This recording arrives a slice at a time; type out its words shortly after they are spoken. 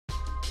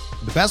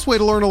The best way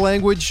to learn a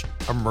language?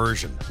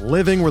 Immersion.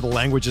 Living where the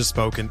language is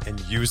spoken and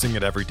using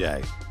it every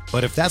day.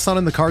 But if that's not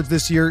in the cards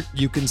this year,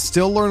 you can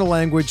still learn a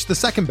language the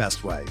second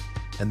best way,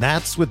 and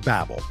that's with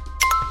Babbel.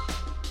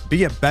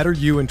 Be a better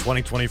you in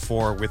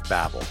 2024 with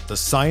Babbel, the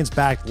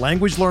science-backed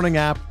language learning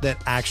app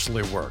that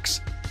actually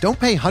works. Don't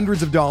pay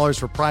hundreds of dollars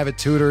for private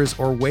tutors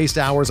or waste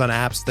hours on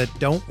apps that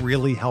don't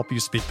really help you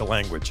speak the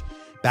language.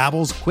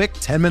 Babbel's quick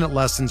 10-minute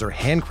lessons are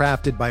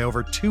handcrafted by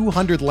over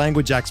 200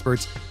 language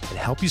experts and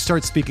help you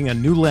start speaking a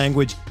new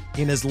language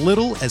in as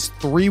little as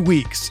 3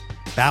 weeks.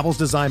 Babbel's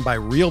designed by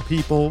real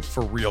people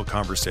for real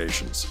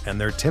conversations,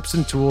 and their tips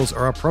and tools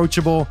are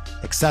approachable,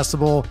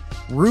 accessible,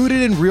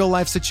 rooted in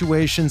real-life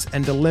situations,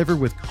 and delivered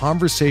with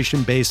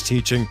conversation-based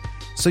teaching,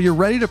 so you're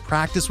ready to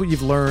practice what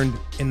you've learned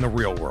in the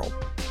real world.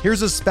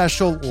 Here's a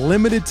special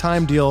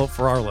limited-time deal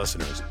for our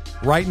listeners.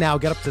 Right now,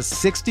 get up to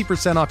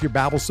 60% off your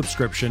Babbel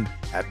subscription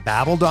at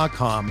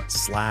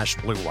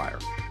babbel.com/Blue Wire.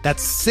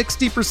 That's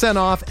 60%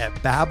 off at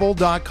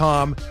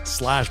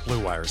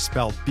babbel.com/Blue Wire,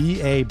 spelled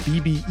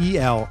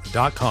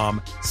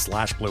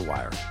BABBEL.com/Blue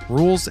Wire.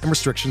 Rules and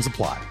restrictions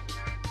apply.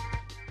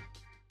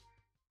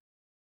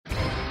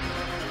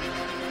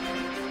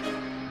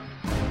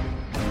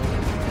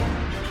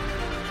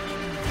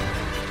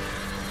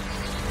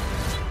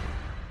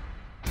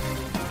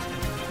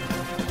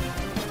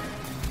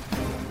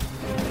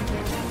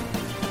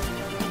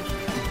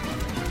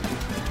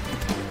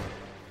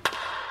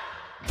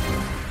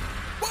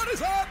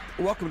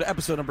 Welcome to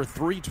episode number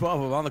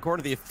 312 of On the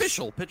Court, the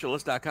official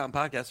PitcherList.com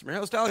podcast. I'm your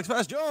host, Alex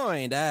Fast,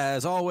 joined,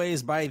 as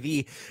always, by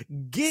the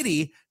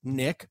giddy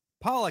Nick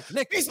Pollack.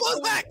 Nick, baseball's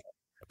back!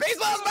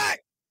 Baseball's back!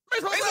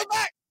 Baseball's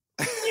back!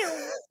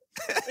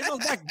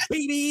 Baseball's back,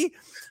 baby!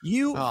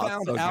 You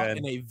found out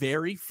in a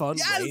very fun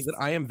way that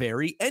I am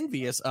very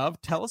envious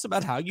of. Tell us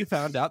about how you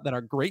found out that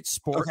our great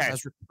sport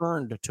has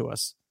returned to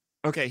us.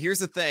 Okay, here's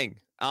the thing.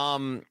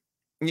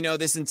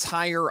 This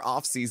entire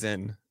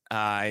offseason,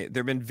 there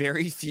have been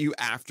very few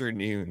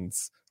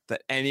afternoons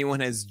that anyone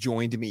has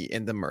joined me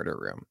in the murder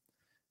room.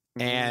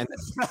 And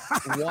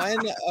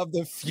one of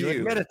the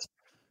few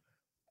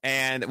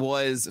and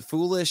was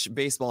Foolish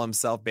Baseball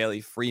himself,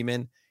 Bailey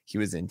Freeman. He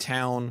was in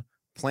town,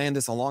 planned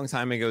this a long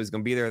time ago. He's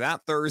going to be there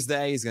that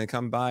Thursday. He's going to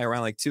come by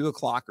around like 2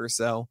 o'clock or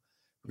so.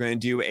 We're going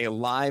to do a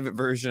live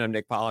version of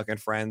Nick Pollack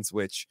and Friends,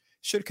 which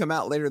should come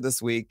out later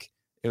this week.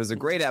 It was a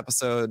great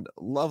episode,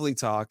 lovely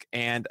talk.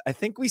 And I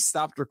think we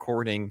stopped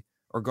recording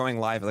or going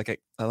live at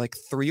like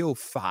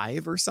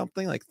 3:05 or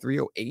something, like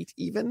 3:08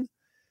 even.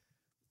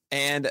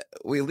 And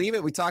we leave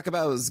it. We talk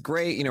about it was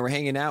great. We're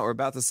hanging out. We're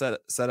about to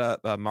set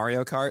up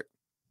Mario Kart.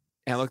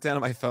 And I look down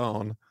at my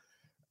phone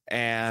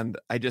and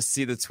I just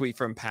see the tweet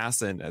from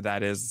Passan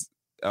that is,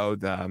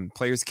 the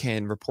players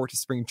can report to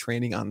spring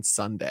training on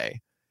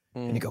Sunday.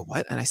 And you go,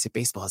 what? And I say,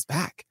 baseball is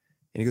back.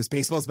 And he goes,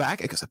 baseball is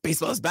back. I go,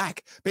 baseball is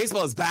back.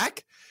 Baseball is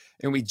back.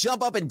 And we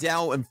jump up and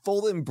down and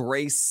full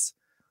embrace,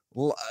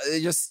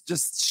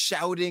 just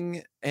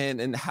shouting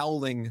and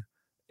howling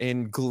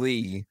in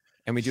glee,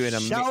 and we do an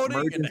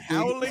shouting and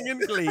howling in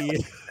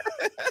glee.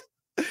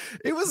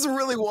 It was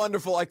really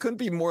wonderful. I couldn't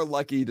be more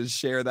lucky to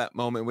share that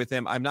moment with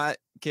him. I'm not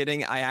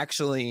kidding. I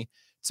actually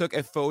took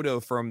a photo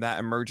from that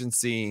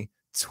emergency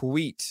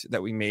tweet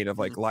that we made of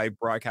like live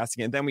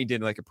broadcasting, and then we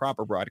did like a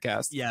proper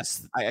broadcast.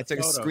 Yes, I took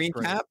a screen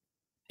cap,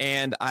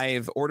 and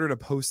I've ordered a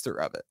poster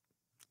of it.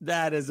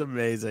 That is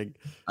amazing.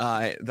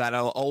 That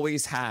I'll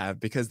always have,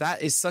 because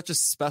that is such a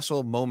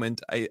special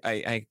moment.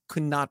 I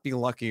could not be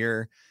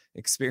luckier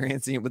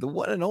experiencing it with the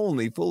one and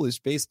only Foolish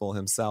Baseball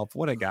himself.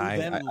 What a guy.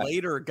 Who then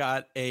later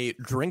got a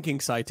drinking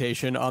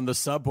citation on the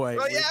subway.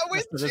 Oh, yeah,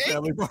 with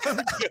family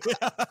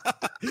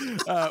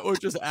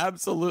which is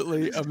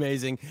absolutely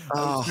amazing.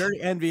 I was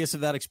very envious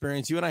of that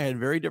experience. You and I had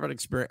very different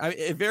experience.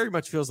 It very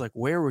much feels like,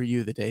 where were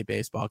you the day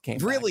baseball came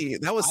Really?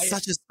 back? That was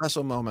such a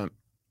special moment.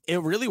 It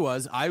really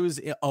was. I was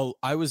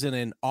in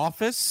an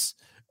office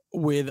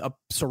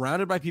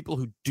surrounded by people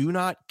who do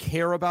not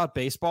care about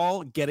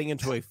baseball, getting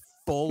into a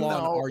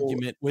full-on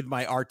argument with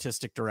my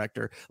artistic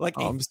director, like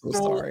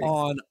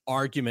full-on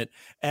argument.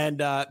 And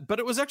but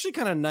it was actually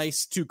kind of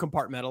nice to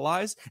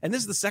compartmentalize. And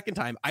this is the second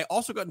time. I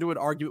also got into an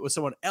argument with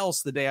someone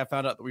else the day I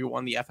found out that we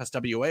won the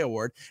FSWA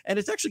award, and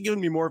it's actually given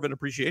me more of an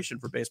appreciation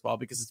for baseball,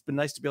 because it's been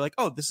nice to be like,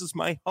 oh, this is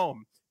my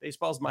home.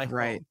 Baseball's my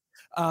home.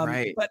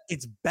 But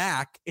it's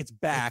back. It's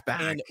back.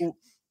 And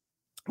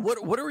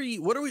what are we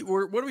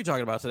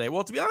talking about today?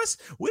 Well, to be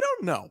honest, we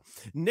don't know.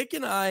 Nick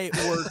and I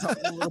were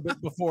talking a little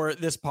bit before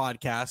this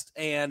podcast,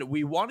 and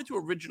we wanted to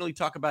originally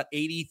talk about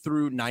 80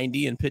 through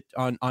 90 and pit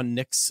on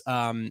Nick's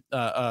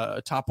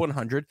top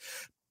 100.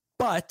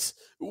 But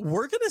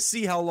we're going to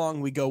see how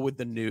long we go with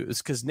the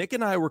news, because Nick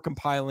and I were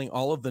compiling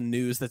all of the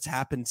news that's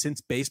happened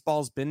since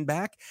baseball's been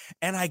back.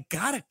 And I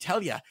got to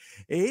tell you,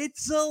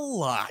 it's a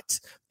lot.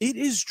 It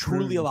is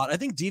truly a lot. I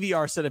think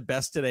DVR said it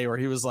best today, where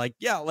he was like,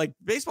 yeah, like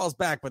baseball's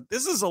back, but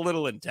this is a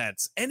little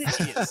intense. And it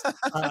is.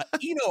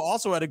 Eno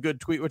also had a good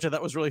tweet, which I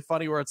thought was really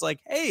funny, where it's like,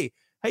 hey,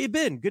 how you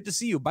been? Good to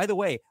see you. By the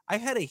way, I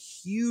had a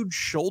huge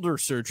shoulder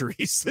surgery.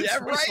 Yeah,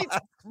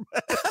 right.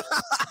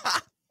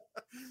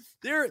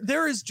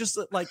 there is just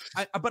like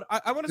I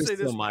want to say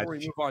this before we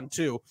move on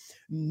too.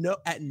 No,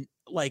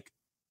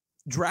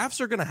 drafts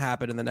are going to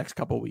happen in the next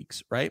couple of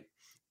weeks, right?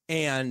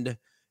 And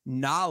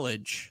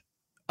knowledge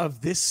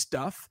of this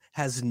stuff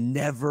has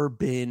never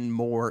been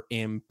more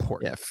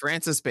important. Yeah,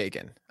 Francis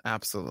Bacon,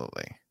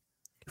 absolutely.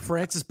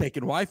 Francis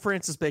Bacon. Why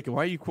Francis Bacon?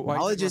 Why are you?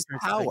 Knowledge is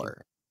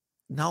power.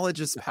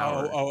 Knowledge is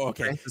power. Oh,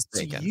 okay.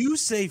 So you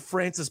say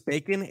Francis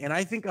Bacon, and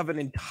I think of an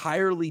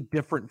entirely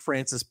different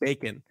Francis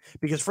Bacon,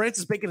 because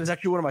Francis Bacon is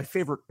actually one of my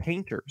favorite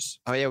painters.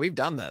 Oh yeah, we've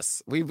done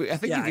this. I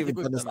think we've even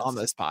done this on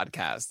this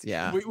podcast.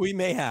 Yeah, we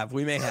may have.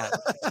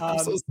 I'm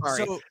so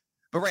sorry.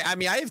 But right, I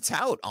mean, I have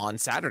tout on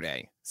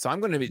Saturday, so I'm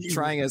going to be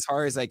trying as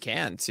hard as I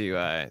can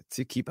to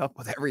keep up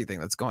with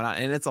everything that's going on,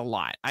 and it's a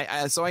lot.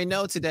 So I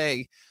know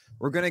today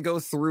we're going to go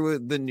through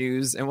the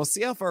news, and we'll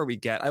see how far we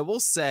get. I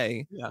will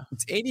say,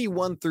 it's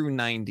 81 through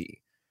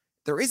 90.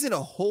 There isn't a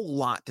whole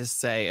lot to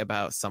say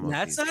about some of these.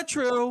 That's not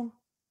true.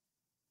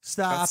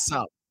 Stop.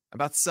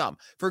 About some.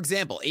 For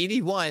example,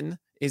 81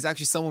 is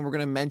actually someone we're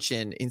going to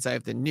mention inside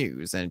of the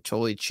news, and it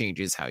totally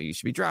changes how you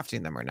should be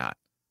drafting them or not.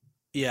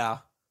 Yeah.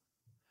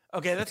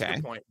 Okay, that's a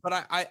good point.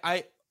 But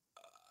I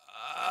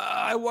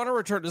want to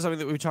return to something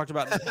that we talked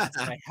about in the past,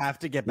 and I have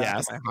to get back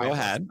to my go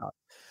ahead.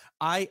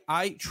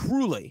 I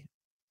truly,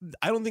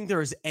 I don't think there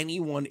is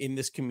anyone in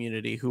this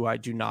community who I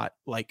do not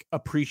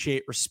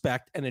appreciate,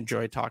 respect, and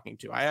enjoy talking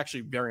to. I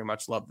actually very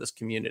much love this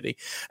community,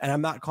 and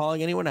I'm not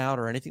calling anyone out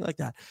or anything like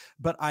that.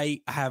 But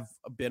I have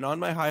been on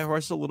my high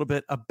horse a little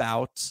bit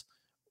about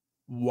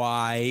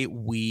why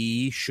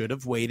we should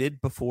have waited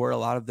before a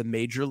lot of the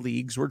major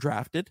leagues were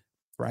drafted,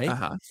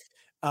 right?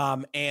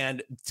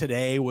 And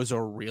today was a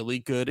really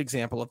good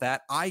example of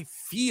that. I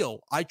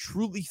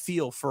truly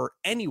feel for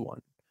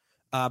anyone,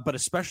 but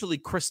especially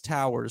Chris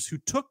Towers, who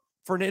took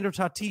Fernando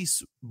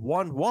Tatis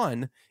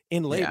 1-1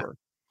 in labor.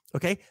 Yeah.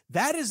 Okay.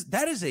 That's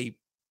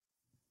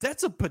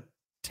a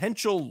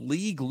potential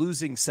league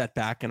losing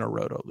setback in a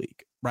roto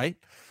league, right?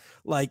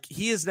 Like,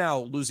 he is now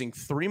losing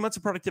 3 months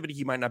of productivity.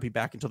 He might not be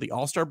back until the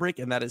All-Star break,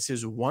 and that is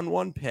his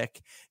 1-1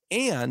 pick.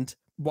 And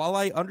while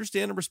I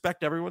understand and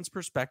respect everyone's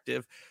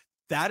perspective,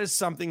 that is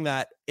something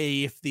that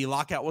if the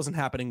lockout wasn't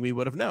happening, we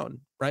would have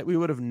known, right? We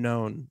would have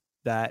known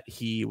that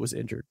he was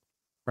injured,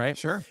 right?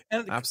 Sure.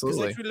 And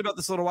absolutely. I tweeted about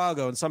this a little while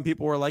ago, and some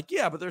people were like,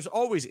 yeah, but there's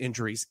always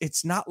injuries.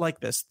 It's not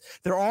like this.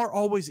 There are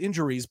always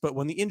injuries, but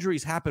when the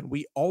injuries happen,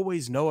 we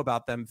always know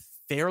about them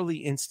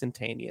fairly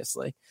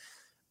instantaneously.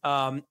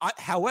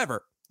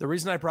 However, the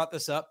reason I brought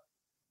this up,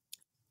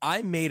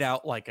 I made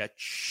out like a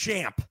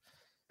champ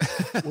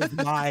with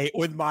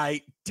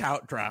my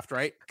tout draft,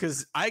 right?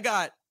 Because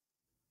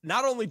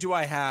not only do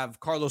I have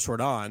Carlos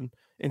Rodon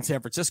in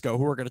San Francisco,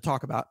 who we're going to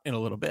talk about in a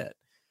little bit,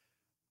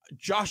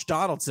 Josh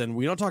Donaldson.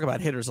 We don't talk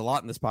about hitters a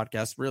lot in this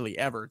podcast, really,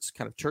 ever. It's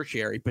kind of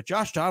tertiary, but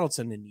Josh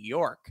Donaldson in New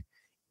York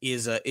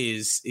is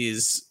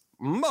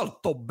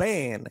molto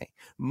bene.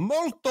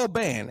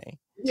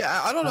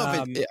 Yeah, I don't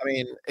know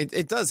if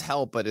it does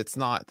help, but it's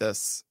not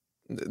this.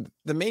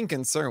 The main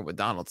concern with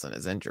Donaldson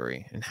is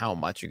injury and how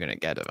much you're going to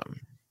get of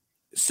him.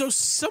 So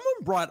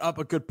someone brought up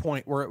a good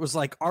point where it was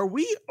like, are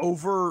we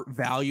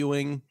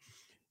overvaluing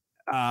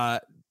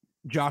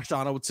Josh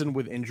Donaldson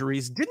with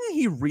injuries? Didn't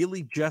he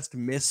really just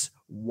miss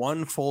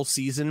one full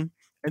season,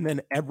 and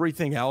then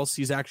everything else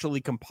he's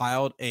actually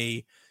compiled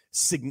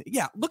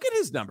look at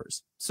his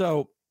numbers.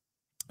 So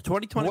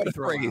 2020.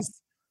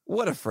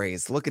 What a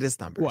phrase. Look at his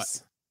numbers.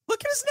 What?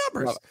 Look at his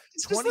numbers.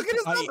 Just look at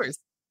his numbers.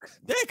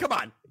 Hey, come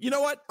on. You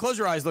know what? Close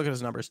your eyes. Look at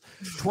his numbers.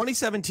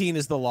 2017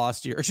 is the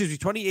lost year. Excuse me,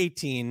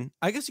 2018.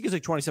 I guess you could say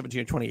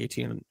 2017 and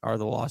 2018 are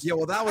the lost. Yeah,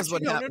 well, that was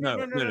what happened.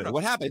 No.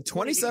 What happened?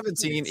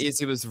 2017 is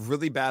he was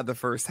really bad the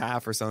first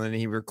half or something, and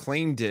he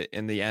reclaimed it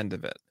in the end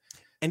of it.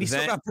 And he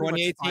still got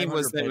 2018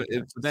 was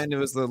then it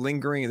was the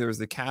lingering. There was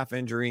the calf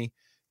injury.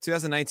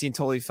 2019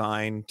 totally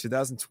fine.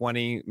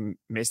 2020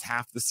 missed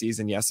half the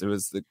season. Yes, it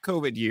was the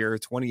COVID year,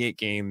 28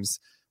 games,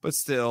 but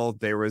still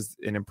there was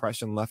an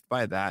impression left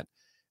by that.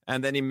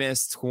 And then he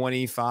missed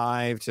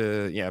 25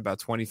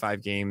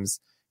 games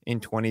in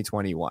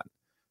 2021.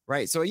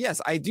 Right. So, yes,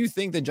 I do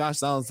think that Josh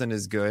Donaldson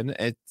is good.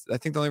 I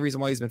think the only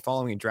reason why he's been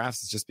following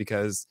drafts is just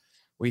because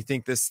we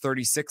think this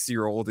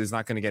 36-year-old is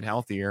not going to get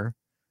healthier.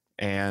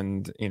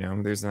 And,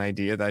 there's an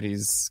idea that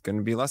he's going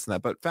to be less than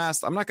that. But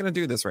fast, I'm not going to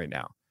do this right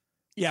now.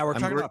 Yeah, we're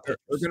talking about pitchers.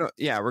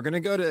 We're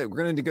gonna go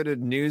to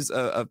news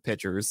of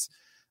pitchers.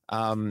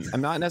 I'm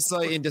not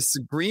necessarily in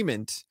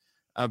disagreement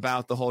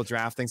about the whole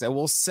draft things. I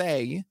will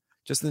say,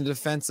 just in the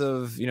defense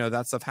of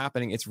that stuff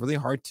happening, it's really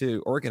hard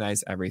to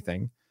organize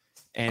everything,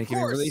 and it can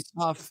be really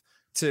tough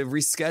to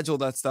reschedule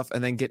that stuff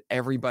and then get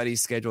everybody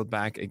scheduled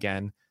back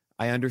again.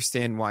 I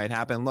understand why it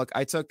happened. Look,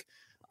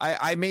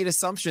 I made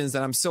assumptions,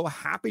 and I'm so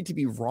happy to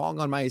be wrong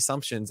on my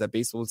assumptions that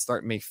baseball would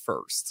start May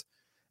 1st.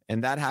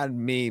 And that had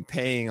me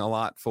paying a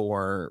lot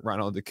for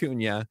Ronald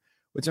Acuna,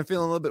 which I'm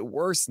feeling a little bit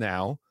worse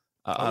now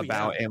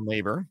about in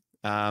labor.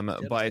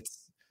 But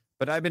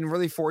I've been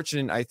really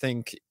fortunate, I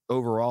think,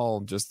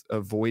 overall, just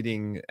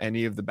avoiding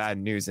any of the bad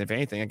news. If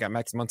anything, I got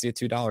Max Muncy at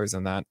 $2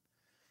 on that.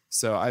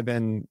 So I've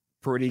been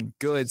pretty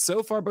good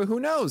so far, but who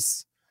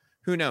knows?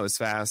 Who knows,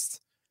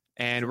 Fast?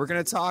 And we're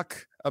going to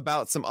talk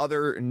about some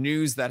other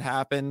news that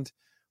happened.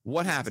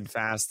 What happened,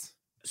 Fast?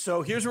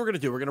 So here's what we're going to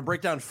do. We're going to break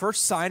down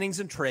first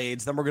signings and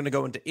trades. Then we're going to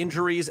go into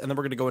injuries. And then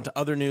we're going to go into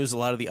other news. A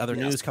lot of the other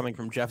news coming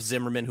from Jeff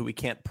Zimmerman, who we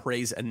can't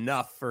praise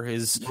enough for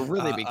his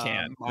we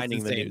can.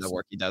 Mining the news. The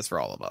work he does for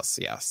all of us.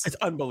 Yes. It's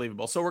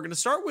unbelievable. So we're going to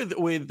start with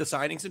the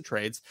signings and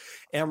trades.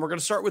 And we're going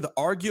to start with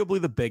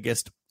arguably the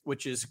biggest,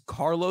 which is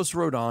Carlos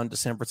Rodon to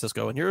San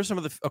Francisco. And here are some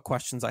of the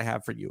questions I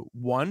have for you.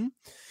 One,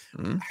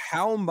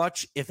 how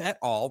much, if at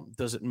all,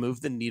 does it move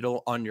the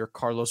needle on your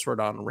Carlos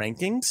Rodon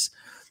rankings?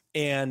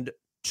 And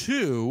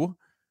two,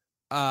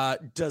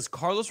 does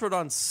Carlos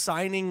Rodon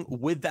signing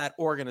with that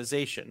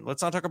organization,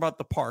 let's not talk about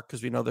the park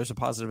because we know there's a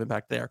positive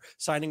impact there,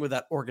 signing with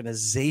that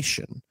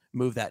organization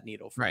move that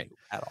needle for you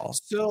at all?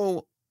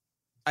 So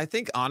I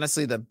think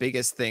honestly the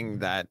biggest thing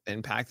that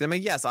impacted him,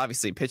 and yes,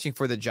 obviously pitching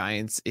for the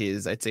Giants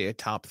is, I'd say, a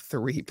top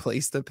 3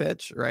 place to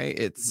pitch, right?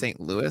 It's St.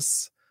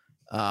 Louis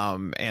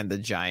and the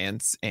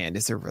Giants. And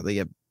is there really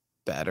a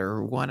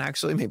better one?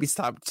 Actually, maybe it's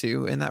top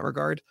 2 in that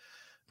regard.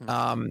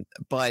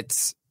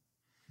 But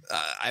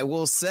I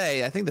will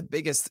say, I think the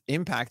biggest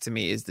impact to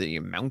me is the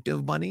amount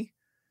of money,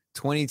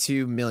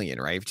 22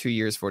 million, right? 2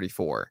 years,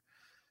 44.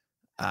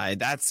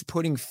 That's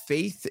putting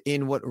faith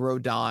in what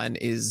Rodon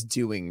is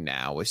doing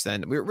now, which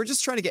then we're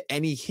just trying to get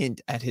any hint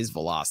at his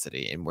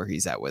velocity and where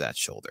he's at with that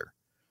shoulder.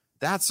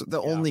 That's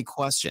the only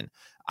question.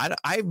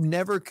 I've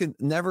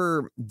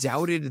never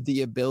doubted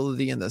the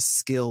ability and the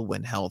skill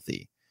when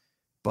healthy,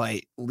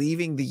 but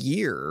leaving the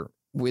year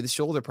with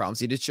shoulder problems,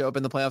 he did show up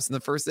in the playoffs in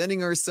the first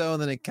inning or so,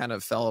 and then it kind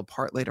of fell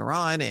apart later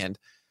on. And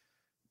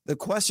the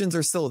questions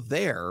are still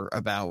there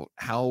about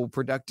how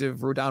productive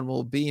Rodon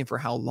will be and for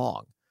how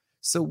long.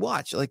 So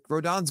watch, like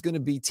Rodon's going to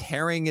be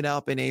tearing it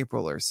up in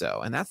April or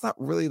so. And that's not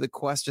really the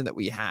question that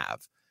we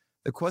have.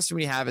 The question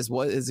we have is,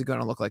 what is it going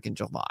to look like in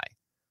July?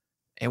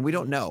 And we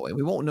don't know, and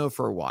we won't know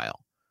for a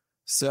while.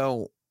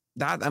 So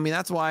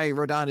that's why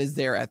Rodon is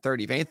there at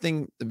 30. If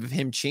anything of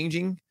him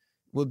changing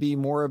will be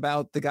more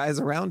about the guys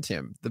around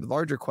him, the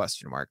larger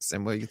question marks,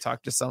 and we'll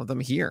talk to some of them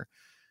here.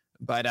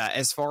 But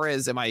as far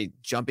as, am I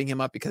jumping him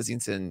up because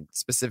he's in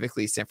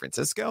specifically San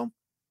Francisco?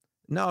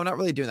 No, I'm not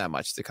really doing that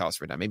much to Carlos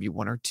Rodon. Maybe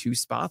 1 or 2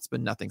 spots,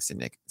 but nothing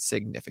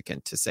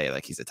significant to say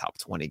like he's a top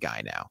 20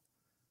 guy now.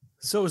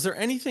 So is there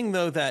anything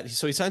though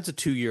so he signs a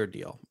 2-year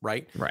deal,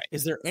 right? Right.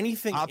 Is there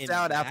anything opt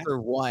out after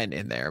 1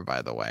 in there,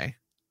 by the way?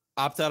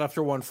 Opt out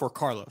after 1 for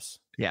Carlos.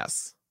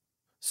 Yes.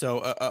 So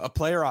a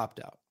player opt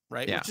out.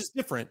 Right, yeah. Which is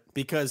different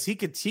because he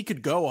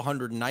could go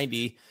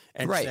 190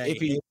 and if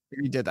he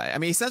did that. I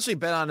mean, he essentially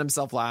bet on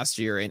himself last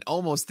year and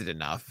almost did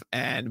enough,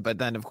 but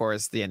then of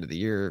course the end of the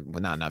year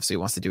not enough, so he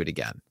wants to do it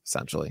again,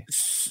 essentially.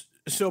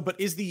 So,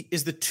 but is the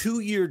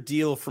 2-year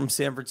deal from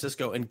San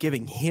Francisco and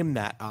giving him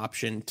that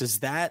option,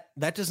 that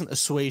doesn't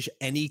assuage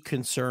any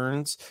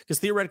concerns? Because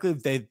theoretically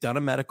they've done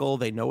a medical,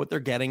 they know what they're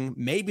getting.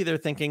 Maybe they're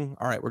thinking,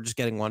 all right, we're just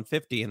getting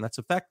 150 and that's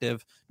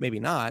effective. Maybe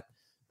not.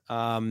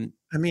 I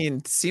mean,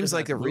 it seems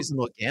like a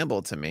reasonable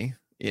gamble to me.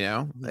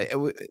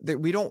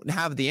 We don't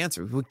have the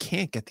answer. We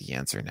can't get the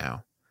answer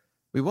now.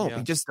 We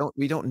won't. Yeah.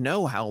 We don't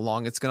know how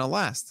long it's going to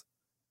last.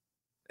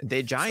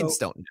 The Giants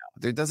don't know.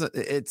 There doesn't.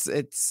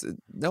 It's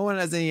no one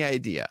has any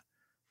idea.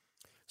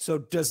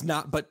 So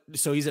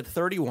he's at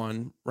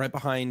 31, right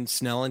behind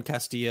Snell and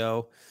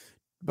Castillo.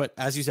 But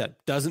as you said,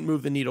 doesn't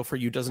move the needle for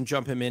you, doesn't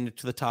jump him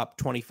into the top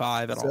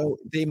 25 at all.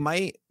 He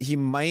might, it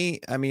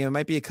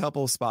might be a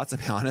couple of spots. I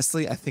mean,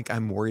 honestly, I think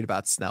I'm worried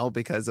about Snell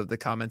because of the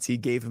comments he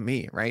gave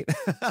me, right?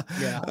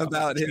 Yeah.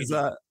 About his,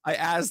 I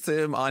asked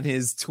him on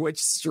his Twitch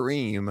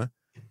stream, if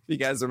you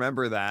guys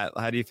remember that,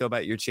 how do you feel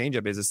about your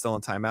changeup? Is it still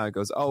in timeout? It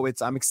goes,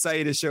 I'm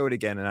excited to show it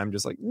again. And I'm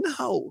just like,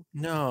 no.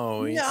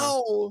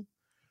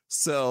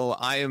 So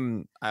I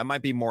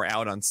might be more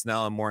out on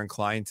Snell and more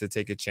inclined to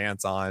take a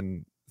chance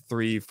on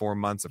 3-4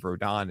 months of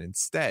Rodon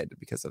instead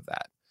because of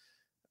that.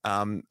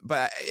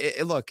 But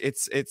look,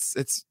 it's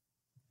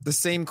the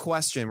same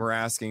question we were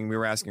asking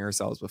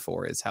ourselves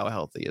before, is how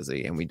healthy is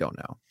he? And we don't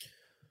know.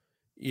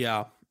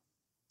 Yeah.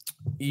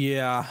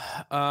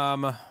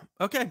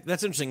 Okay,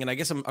 that's interesting. And I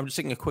guess I'm just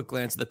taking a quick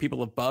glance at the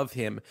people above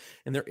him,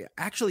 and there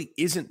actually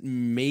isn't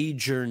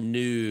major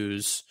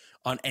news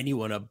on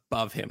anyone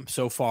above him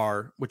so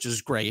far, which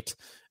is great.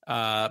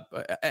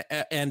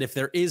 And if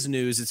there is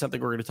news, it's something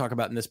we're going to talk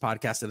about in this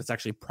podcast, and it's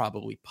actually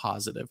probably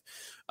positive.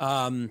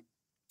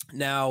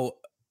 Now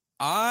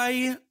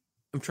I'm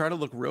trying to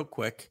look real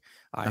quick.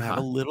 I have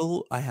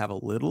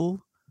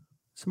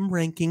some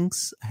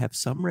rankings. I have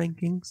some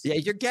rankings. Yeah,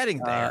 you're getting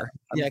there.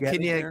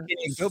 Can you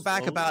go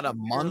back about a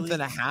month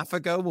and a half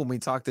ago when we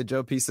talked to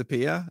Joe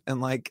Pisapia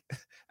and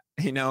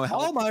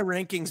all my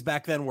rankings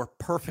back then were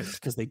perfect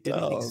because they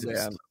didn't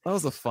exist. Man. That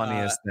was the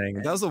funniest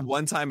thing. That was the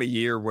one time a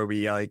year where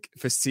we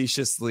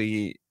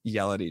facetiously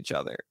yell at each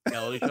other.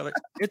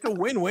 It's a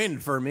win-win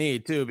for me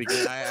too,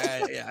 because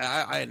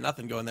I had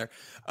nothing going there.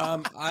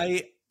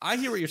 I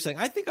hear what you're saying.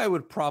 I think I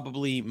would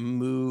probably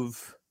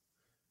move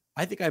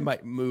I think I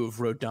might move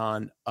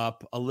Rodon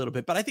up a little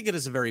bit, but I think it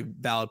is a very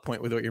valid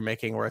point with what you're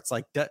making, where it's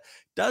like,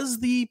 does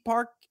the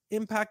park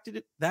impact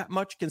it that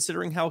much,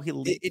 considering how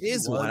it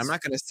is one. I'm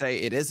not going to say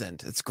it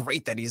isn't. It's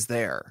great that he's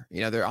there.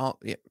 They're all.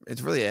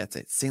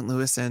 It's St.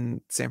 Louis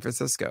and San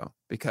Francisco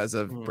because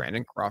of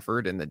Brandon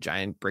Crawford and the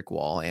giant brick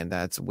wall, and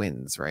that's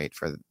wins right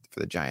for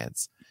the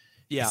Giants.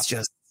 Yeah, it's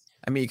just.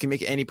 I mean, you can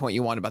make any point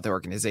you want about the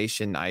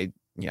organization. I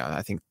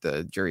think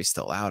the jury's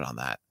still out on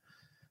that.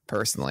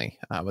 Personally,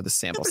 with the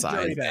sample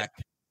size,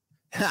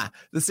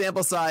 the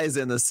sample size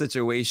and the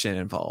situation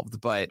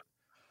involved, but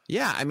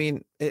yeah, I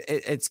mean,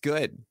 it's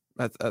good.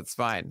 That's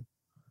fine.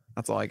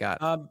 That's all I got.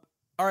 All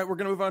right, we're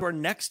gonna move on to our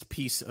next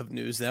piece of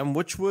news then,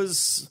 which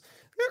was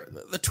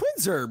the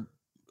Twins are.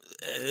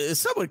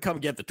 Someone come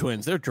get the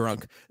Twins. They're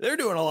drunk. They're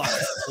doing a lot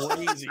of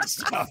crazy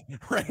stuff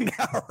right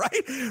now,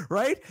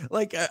 right?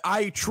 Like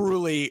I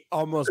truly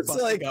almost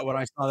busted out when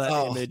I saw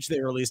that image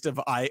they released of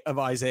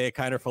Isaiah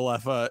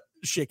Kiner-Falefa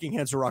shaking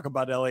hands with Rocco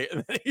Baldelli,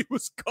 and then he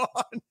was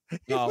gone.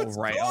 Oh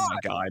my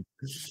god!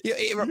 Yeah,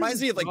 it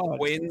reminds me of like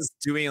Twins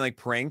doing like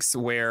pranks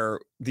where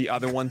the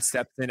other one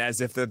steps in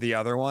as if they're the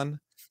other one.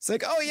 It's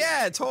like, oh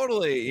yeah,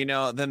 totally.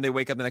 Then they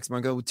wake up the next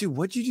morning and go, dude,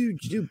 what'd you do?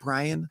 Did you do,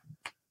 Brian?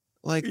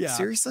 Like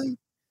seriously?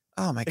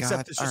 Oh my god!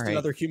 Except it's just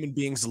another human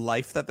being's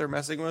life that they're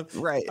messing with,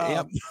 right?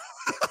 Yep.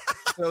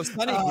 So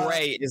Sonny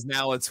Gray is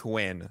now a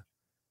twin.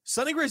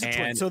 Sonny Gray's a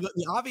twin. So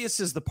the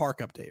obvious is the park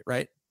update,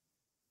 right?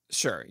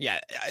 Sure. Yeah,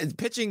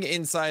 pitching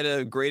inside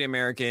a Great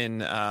American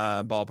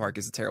ballpark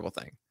is a terrible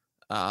thing,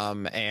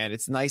 and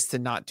it's nice to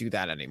not do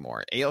that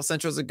anymore. AL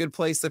Central is a good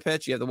place to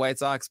pitch. You have the White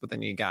Sox, but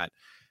then you got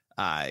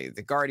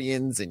the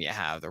Guardians, and you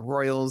have the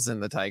Royals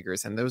and the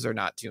Tigers, and those are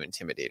not too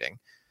intimidating.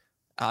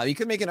 You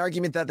could make an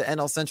argument that the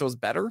NL Central is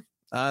better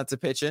to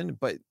pitch in,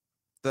 but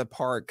the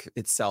park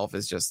itself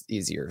is just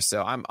easier.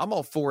 So I'm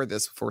all for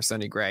this for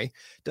Sonny Gray.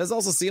 Does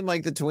also seem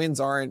like the Twins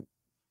aren't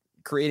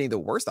creating the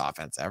worst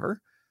offense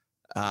ever.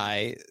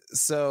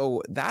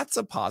 So that's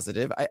a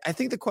positive. I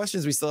think the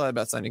questions we still have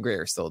about Sonny Gray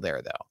are still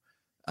there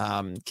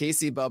though.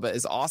 Casey Bubba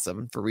is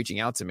awesome for reaching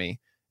out to me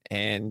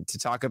and to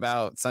talk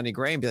about Sonny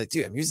Gray and be like,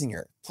 dude, I'm using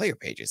your player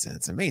pages and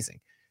it's amazing.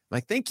 I'm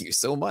like, thank you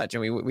so much.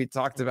 And we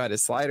talked about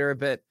his slider a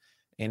bit,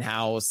 and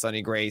how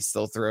Sonny Gray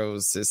still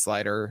throws his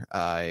slider.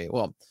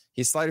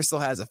 His slider still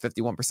has a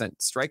 51%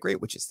 strike rate,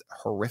 which is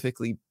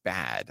horrifically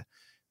bad.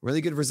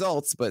 Really good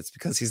results, but it's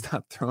because he's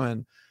not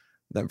throwing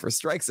them for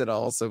strikes at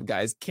all. So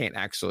guys can't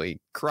actually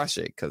crush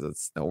it because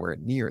it's nowhere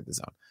near the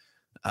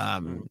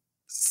zone.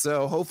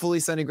 So hopefully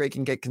Sonny Gray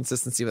can get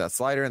consistency with that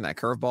slider and that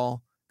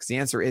curveball, because the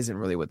answer isn't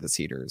really with his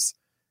heaters.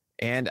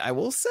 And I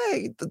will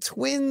say the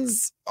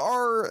Twins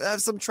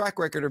have some track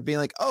record of being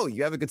like, oh,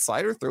 you have a good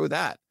slider, throw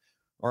that.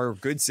 Or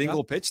good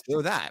single pitch,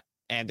 throw that.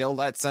 And they'll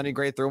let Sonny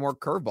Gray throw more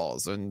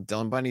curveballs and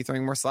Dylan Bundy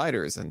throwing more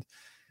sliders. And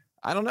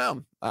I don't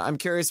know. I'm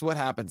curious what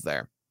happens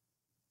there.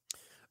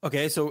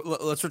 Okay, so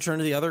let's return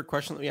to the other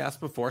question that we asked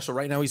before. So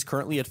right now he's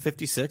currently at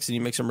 56, and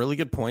you make some really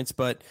good points.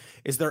 But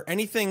is there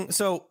anything?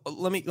 So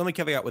let me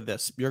caveat with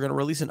this: you're going to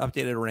release an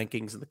updated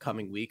rankings in the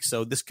coming weeks,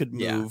 so this could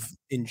move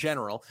in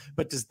general.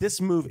 But does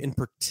this move in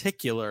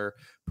particular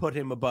put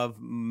him above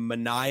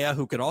Manaea,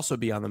 who could also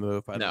be on the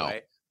move? By the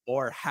way,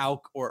 or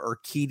Houck or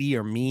Urquidy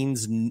or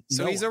Means?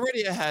 So he's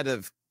already ahead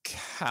of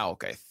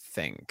Houck, I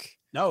think.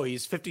 No,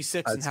 he's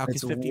 56, and Houck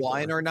is 54.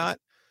 Wine or not?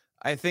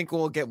 I think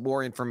we'll get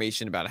more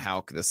information about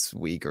Houck this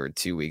week or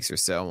 2 weeks or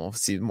so. And we'll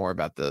see more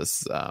about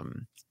this,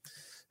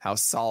 how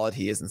solid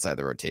he is inside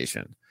the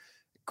rotation.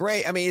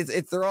 Great. I mean,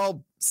 they're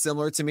all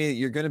similar to me.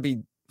 You're going to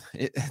be,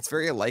 it's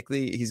very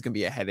likely he's going to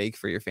be a headache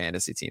for your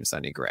fantasy team,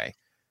 Sonny Gray.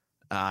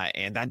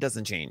 And that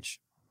doesn't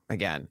change.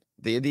 Again,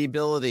 the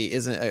ability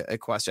isn't a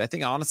question. I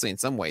think, honestly, in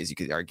some ways, you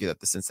could argue that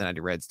the Cincinnati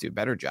Reds do a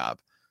better job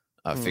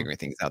of figuring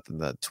things out than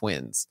the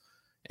Twins.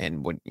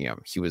 And when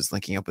he was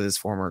linking up with his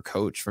former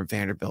coach from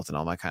Vanderbilt and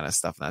all that kind of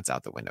stuff, and that's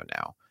out the window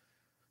now.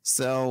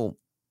 So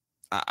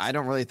I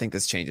don't really think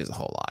this changes a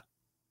whole lot.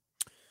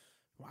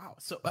 Wow.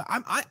 So I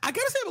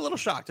gotta say I'm a little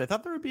shocked. I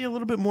thought there would be a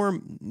little bit more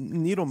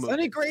needle movement.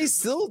 Sonny Gray's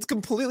still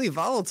completely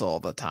volatile all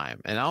the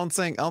time, and I don't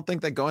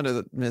think that going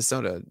to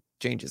Minnesota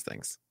changes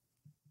things.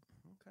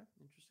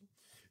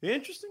 Okay,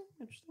 interesting.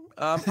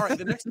 All right,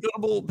 the next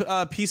notable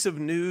piece of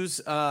news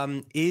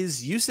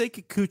is Yusei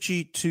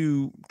Kikuchi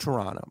to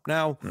Toronto.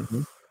 Now,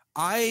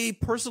 I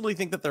personally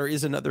think that there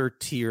is another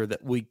tier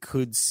that we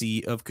could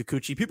see of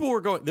Kikuchi. People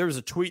were going, there was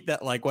a tweet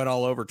that like went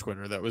all over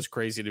Twitter that was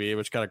crazy to me,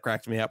 which kind of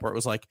cracked me up, where it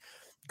was like,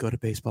 go to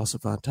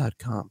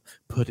baseballsavant.com,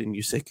 put in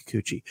Yusei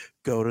Kikuchi,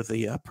 go to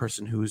the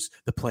person who's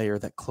the player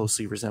that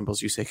closely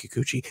resembles Yusei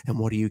Kikuchi, and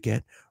what do you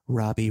get?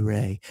 Robbie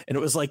Ray. And it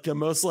was like the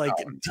most like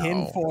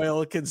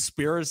tinfoil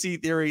conspiracy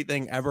theory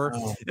thing ever.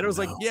 And it was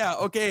like, yeah,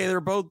 okay, they're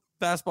both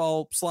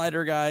fastball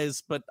slider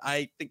guys, but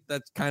I think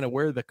that's kind of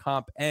where the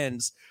comp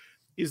ends.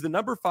 He's the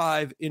number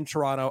 5 in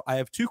Toronto. I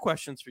have 2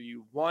 questions for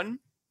you. One,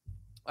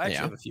 I actually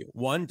have a few.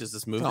 One, does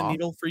this move the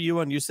needle for you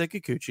on Yusei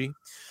Kikuchi?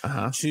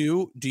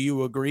 2, do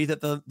you agree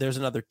that there's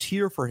another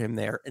tier for him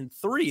there? And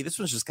 3, this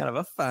was just kind of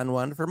a fun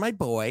one for my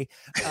boy.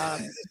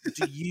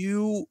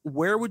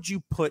 Where would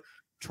you put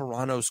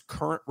Toronto's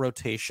current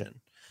rotation.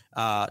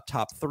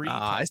 Top 3,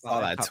 top I saw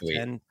 5, that top tweet.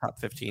 10, top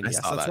 15. Yes,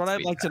 saw that's that what I'd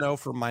tweet, like to know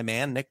from my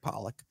man Nick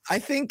Pollock. I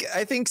think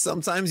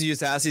sometimes you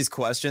just ask these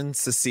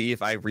questions to see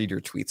if I read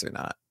your tweets or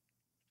not.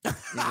 You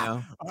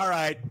know? All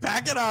right,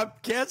 back it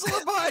up. Cancel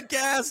the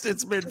podcast.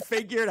 It's been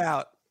figured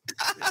out.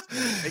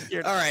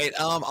 All right.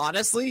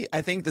 Honestly,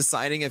 I think the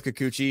signing of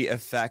Kikuchi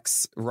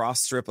affects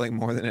Ross Stripling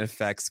more than it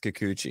affects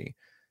Kikuchi.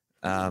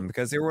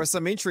 Because there was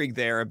some intrigue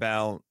there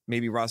about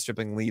maybe Ross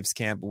Stripling leaves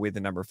camp with the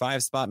number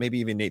 5 spot, maybe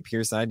even Nate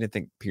Pearson. I didn't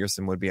think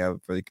Pearson would be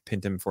out, really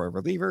pinned him for a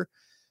reliever.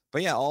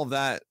 But yeah, all of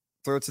that,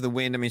 throw it to the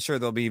wind. I mean, sure,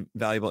 they'll be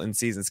valuable in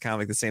season. It's kind of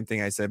like the same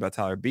thing I said about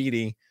Tyler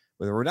Beatty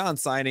with the Rodon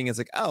signing. It's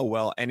like, oh,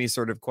 well, any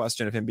sort of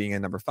question of him being a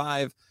number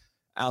 5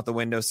 out the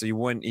window. So you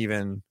wouldn't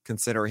even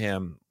consider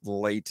him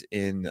late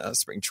in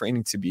spring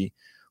training to be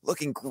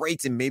looking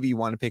great. And maybe you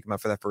want to pick him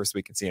up for that first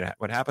week and see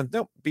what happens.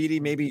 Nope, Beatty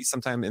maybe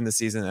sometime in the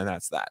season, and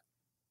that's that.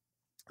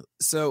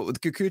 So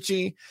with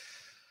Kikuchi,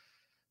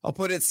 I'll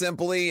put it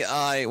simply,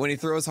 when he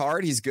throws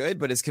hard, he's good,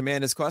 but his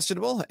command is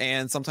questionable.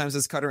 And sometimes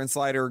his cutter and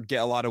slider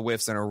get a lot of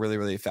whiffs and are really,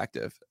 really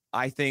effective.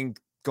 I think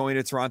going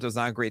to Toronto is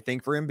not a great thing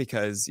for him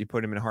because you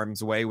put him in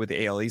harm's way with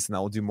the AL East, and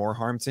that will do more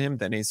harm to him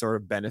than any sort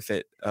of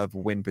benefit of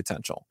win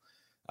potential.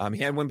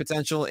 He had win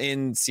potential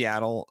in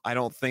Seattle. I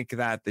don't think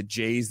that the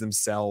Jays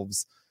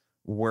themselves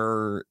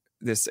were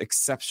this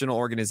exceptional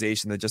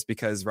organization that just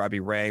because Robbie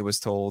Ray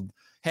was told,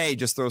 hey,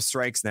 just throw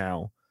strikes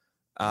now,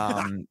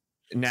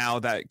 now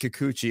that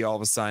Kikuchi all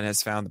of a sudden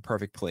has found the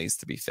perfect place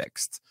to be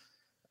fixed.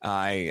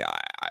 I've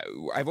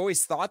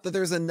always thought that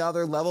there's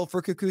another level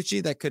for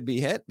Kikuchi that could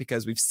be hit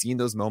because we've seen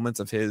those moments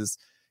of his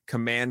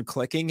command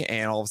clicking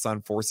and all of a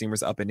sudden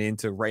 4-seamers up and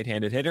into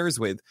right-handed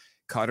hitters with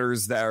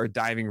cutters that are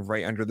diving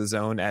right under the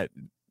zone at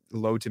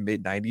low to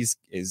mid 90s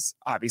is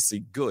obviously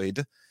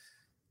good,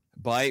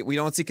 but we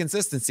don't see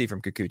consistency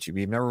from Kikuchi.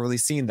 We've never really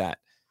seen that.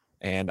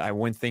 And I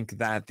wouldn't think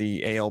that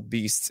the AL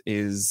Beast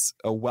is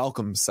a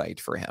welcome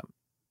sight for him.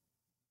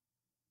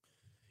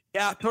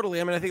 Yeah, totally.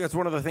 I mean, I think that's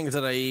one of the things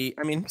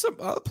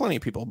that plenty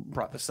of people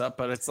brought this up,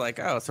 but it's like,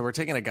 oh, so we're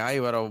taking a guy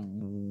who had a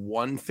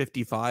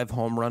 155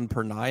 home run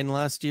per 9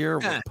 last year.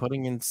 Yeah. We're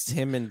putting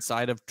him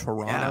inside of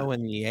Toronto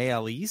in the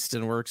AL East,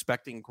 and we're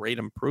expecting great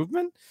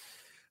improvement.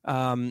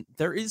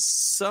 There is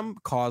some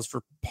cause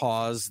for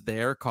pause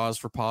there. Cause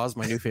for Pause,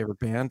 my new favorite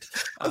band.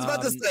 I was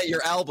about to say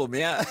your album,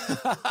 yeah.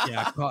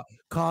 Yeah,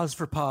 Cause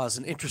for Pause,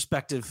 an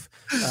introspective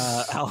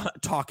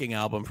talking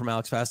album from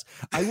Alex Fast.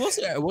 I will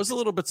say I was a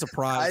little bit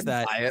surprised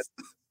that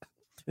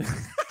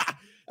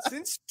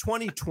since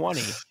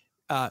 2020,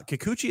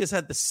 Kikuchi has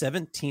had the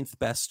 17th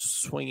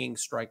best swinging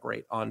strike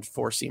rate on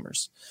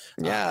 4-seamers.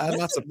 Yeah, I'm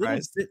not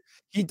surprised.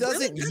 He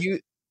doesn't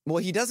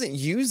he doesn't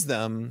use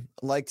them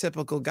like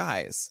typical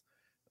guys.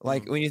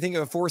 Like when you think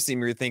of a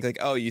 4-seamer, you think like,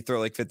 oh, you throw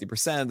like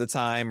 50% of the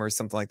time or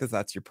something like this.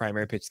 That's your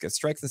primary pitch to get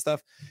strikes and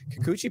stuff.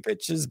 Kikuchi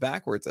pitches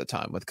backwards a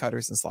ton with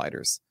cutters and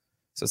sliders.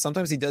 So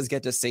sometimes he does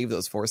get to save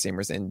those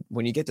 4-seamers. And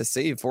when you get to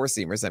save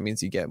 4-seamers, that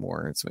means you get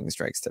more swing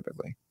strikes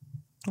typically.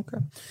 Okay.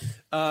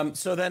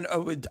 So then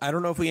I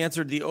don't know if we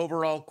answered the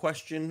overall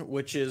question,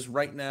 which is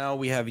right now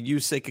we have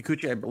Yusei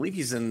Kikuchi. I believe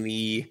he's in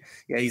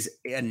he's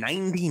a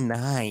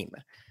 99.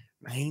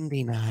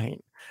 99.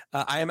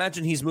 I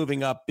imagine he's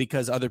moving up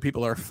because other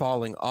people are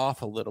falling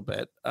off a little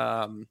bit.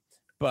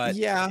 But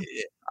yeah,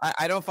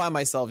 I don't find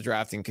myself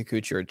drafting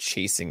Kikuchi or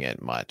chasing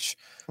it much.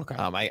 Okay.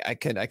 I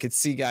could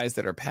see guys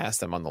that are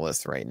past him on the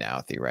list right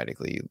now,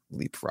 theoretically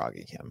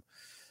leapfrogging him.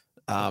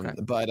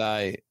 But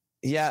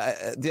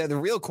the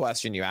real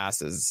question you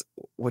asked is,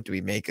 what do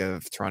we make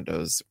of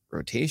Toronto's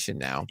rotation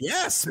now?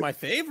 Yes, my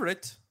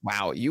favorite.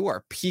 Wow, you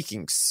are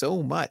peaking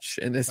so much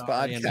in this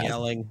podcast. I'm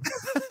yelling.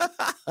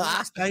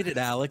 I'm excited,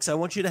 Alex. I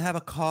want you to have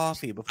a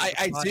coffee before.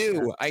 I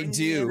do.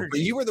 But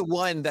you were the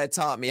one that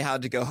taught me how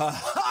to go, ha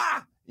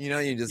ha.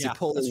 You just you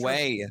pull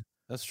away. True.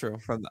 That's true.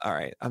 All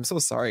right. I'm so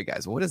sorry,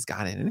 guys. What has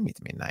gotten into me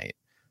tonight?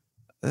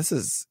 This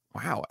is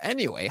wow.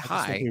 Anyway,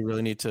 hi. We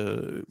really need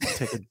to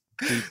take a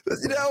deep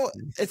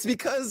it's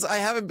because I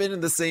haven't been in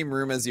the same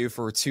room as you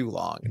for too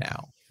long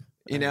now.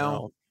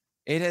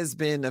 It has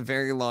been a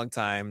very long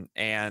time,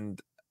 and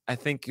I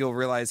think you'll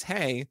realize,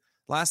 hey,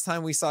 last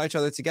time we saw each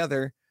other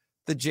together,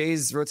 the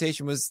Jays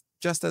rotation was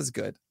just as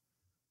good.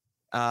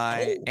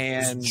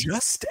 And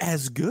just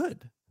as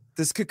good.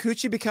 Does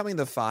Kikuchi becoming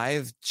the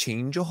 5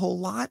 change a whole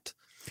lot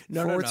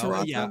for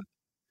Toronto? Yeah.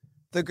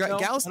 The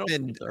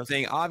Gausman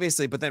thing,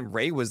 obviously, but then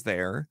Ray was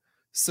there.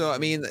 So, I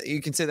mean,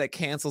 you can say that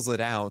cancels it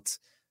out.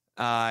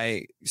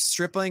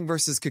 Stripling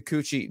versus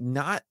Kikuchi,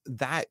 not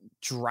that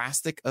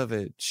drastic of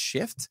a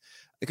shift.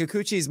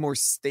 Kikuchi is more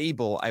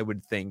stable, I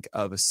would think,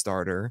 of a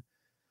starter.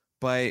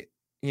 But,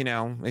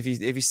 if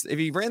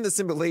he ran the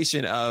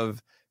simulation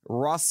of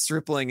Ross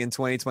Stripling in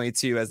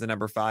 2022 as the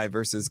number 5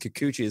 versus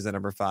Kikuchi as the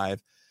number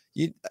 5,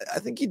 I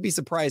think you'd be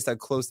surprised how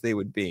close they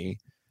would be.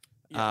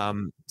 Yeah.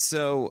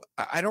 So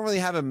I don't really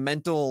have a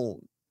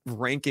mental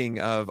ranking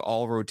of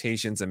all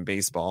rotations in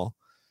baseball.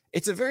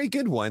 It's a very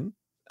good one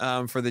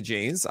for the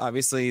Jays.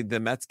 Obviously,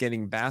 the Mets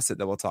getting Bassett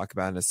that we'll talk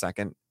about in a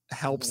second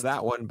helps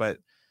that one, but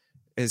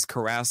is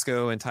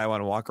Carrasco and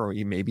Taijuan Walker, or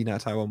maybe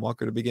not Taijuan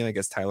Walker to begin. I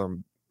guess Tyler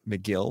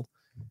McGill.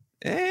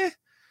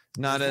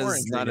 Not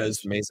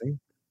as amazing.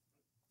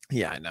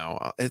 Yeah, I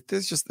know.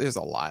 There's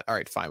a lot. All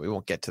right, fine. We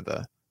won't get to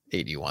the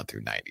 81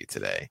 through 90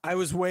 today. I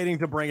was waiting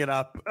to bring it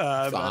up,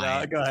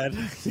 but go ahead.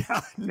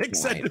 Yeah, Nick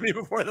said to me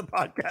before the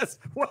podcast,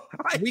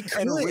 we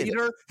could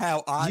reader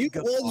how I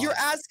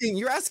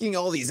you're asking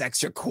all these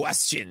extra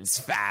questions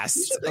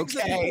fast.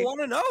 Okay, people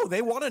want to know.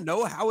 They want to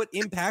know how it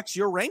impacts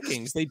your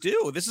rankings. They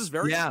do. This is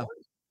very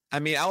important. I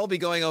mean, I will be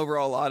going over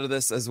a lot of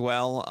this as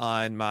well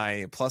on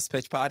my Plus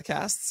Pitch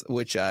podcasts,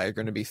 which are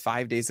going to be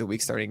 5 days a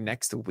week starting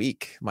next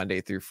week,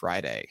 Monday through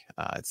Friday.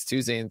 It's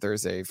Tuesday and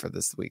Thursday for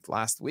this week,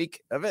 last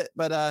week of it.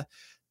 But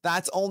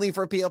that's only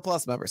for PL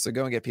Plus members. So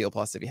go and get PL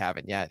Plus if you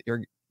haven't yet.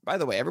 By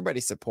the way,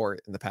 everybody's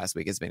support in the past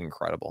week has been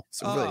incredible.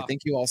 So really,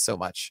 thank you all so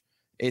much.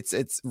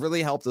 It's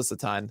really helped us a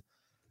ton.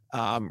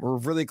 We're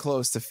really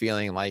close to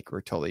feeling like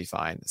we're totally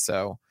fine.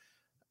 So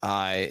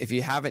if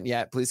you haven't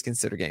yet, please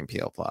consider getting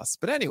PL Plus.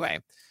 But anyway,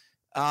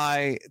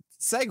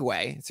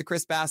 segue to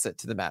Chris Bassitt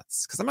to the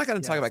Mets, because I'm not going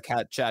to talk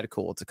about Chad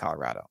Kuhl to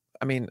Colorado.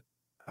 I mean,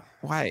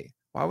 why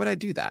would I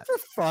do that? For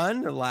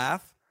fun or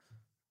laugh.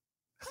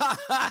 All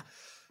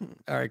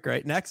right,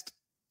 great. Next.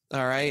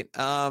 All right.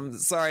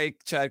 Sorry,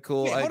 Chad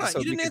Kuhl. Hey, hold on.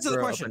 You didn't answer the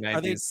question.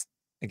 Are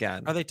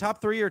they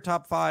top 3 or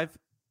top 5?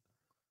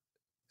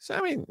 So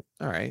I mean,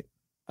 all right.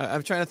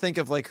 I'm trying to think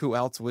of like who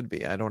else would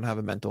be. I don't have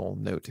a mental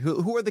note.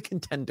 Who are the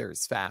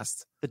contenders?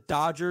 Fast. The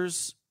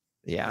Dodgers.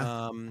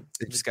 Yeah.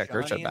 They just got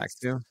Kershaw back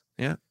too.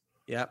 Yeah.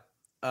 Yep.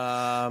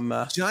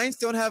 Giants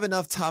don't have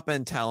enough top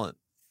end talent.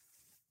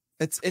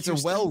 It's a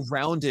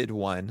well-rounded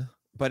one,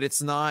 but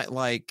it's not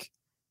like,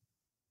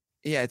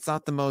 it's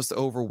not the most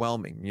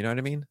overwhelming. You know what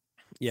I mean?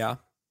 Yeah.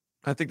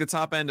 I think the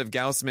top end of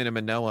Gausman and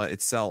Manoah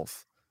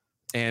itself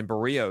and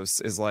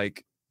Barrios is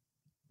like,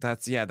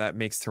 that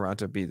makes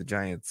Toronto be the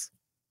Giants.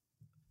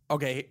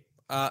 Okay.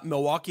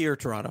 Milwaukee or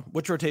Toronto?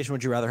 Which rotation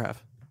would you rather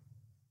have?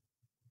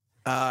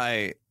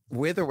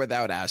 With or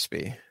without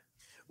Ashby?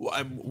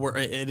 Well,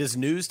 it is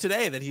news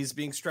today that he's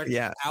being stretched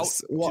out.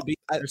 Well,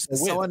 I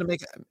want to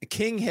make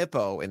King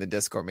Hippo in the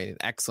Discord made an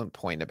excellent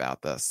point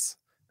about this.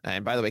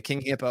 And by the way,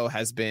 King Hippo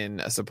has been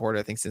a supporter,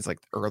 I think, since like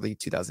early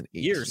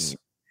 2008 years.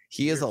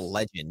 He is a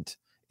legend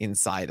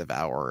inside of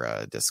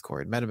our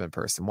Discord. Met him in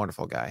person,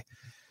 wonderful guy.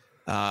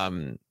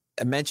 I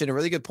mentioned a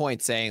really good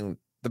point saying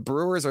the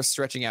Brewers are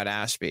stretching out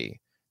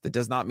Ashby. That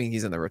does not mean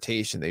he's in the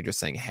rotation. They're just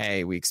saying,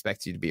 hey, we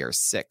expect you to be our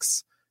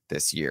 6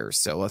 this year.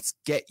 So let's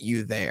get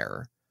you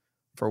there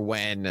for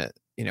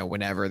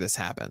whenever this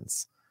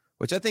happens,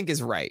 which I think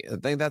is right. I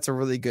think that's a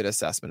really good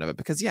assessment of it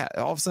because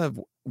all of a sudden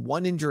if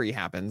one injury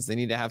happens, they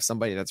need to have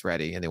somebody that's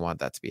ready and they want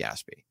that to be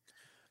Ashby.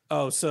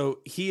 Oh,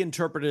 so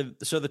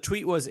the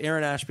tweet was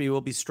Aaron Ashby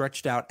will be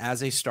stretched out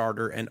as a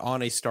starter and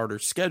on a starter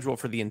schedule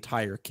for the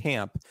entire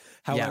camp.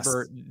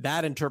 However,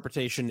 that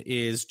interpretation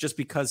is just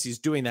because he's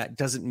doing that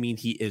doesn't mean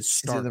he is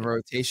starting. He's in the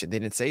rotation. They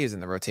didn't say he's in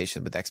the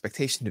rotation, but the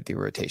expectation to be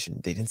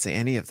rotation. They didn't say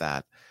any of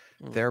that.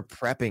 They're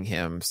prepping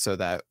him so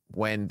that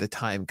when the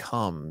time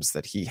comes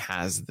that he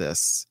has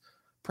this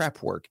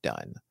prep work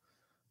done,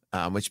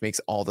 which makes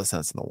all the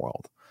sense in the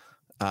world.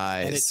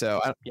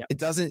 It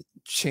doesn't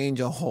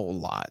change a whole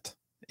lot.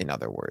 In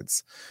other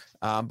words,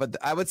 but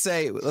I would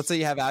say, let's say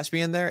you have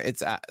Ashby in there.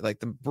 It's like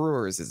the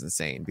Brewers is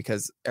insane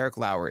because Eric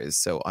Lauer is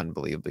so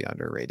unbelievably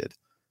underrated,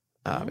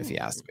 if you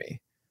ask me.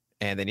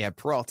 And then you have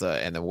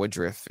Peralta and then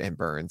Woodruff and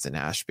Burns and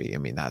Ashby. I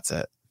mean, that's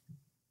it.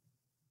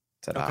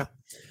 Ta-da. Okay.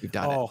 You've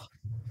done it.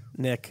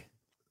 Nick.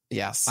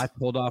 Yes. I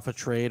pulled off a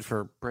trade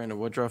for Brandon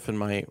Woodruff in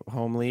my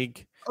home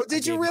league. Oh,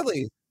 did you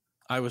really?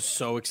 I was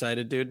so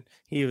excited, dude.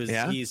 He's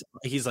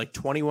like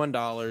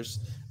 $21.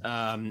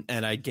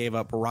 And I gave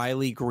up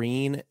Riley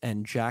Green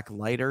and Jack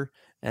Leiter,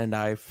 and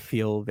I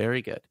feel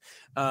very good.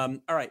 All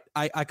right.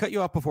 I cut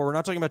you off before. We're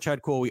not talking about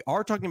Chad Kuhl. We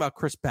are talking about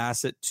Chris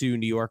Bassitt to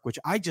New York, which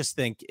I just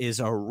think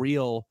is a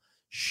real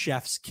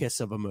chef's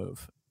kiss of a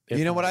move.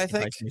 You know what I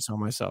think? I say so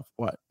myself.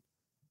 What?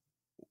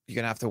 You're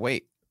going to have to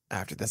wait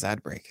after this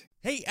ad break.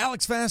 Hey,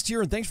 Alex Fast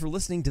here, and thanks for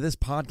listening to this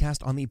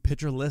podcast on the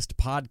Pitcher List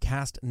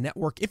Podcast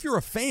Network. If you're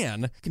a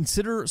fan,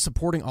 consider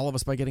supporting all of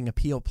us by getting a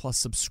PL Plus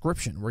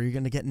subscription, where you're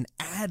going to get an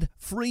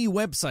ad-free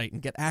website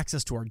and get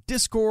access to our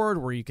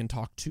Discord, where you can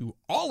talk to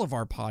all of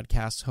our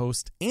podcast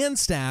hosts and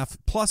staff.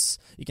 Plus,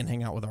 you can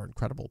hang out with our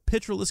incredible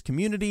Pitcher List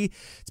community.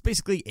 It's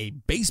basically a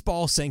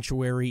baseball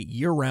sanctuary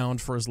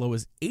year-round for as low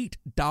as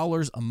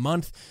 $8 a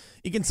month.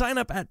 You can sign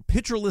up at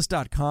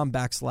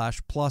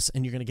pitcherlist.com/plus,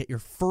 and you're going to get your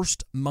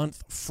first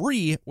month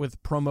free with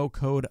promo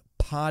code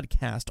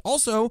podcast.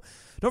 Also,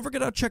 don't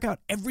forget to check out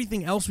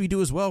everything else we do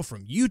as well,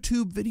 from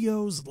YouTube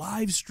videos,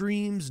 live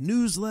streams,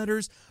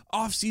 newsletters,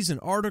 off-season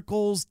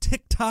articles,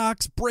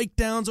 TikToks,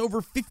 breakdowns,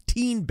 over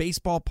 15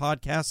 baseball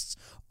podcasts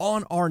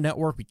on our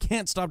network. We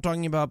can't stop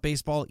talking about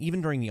baseball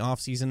even during the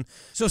off-season.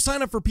 So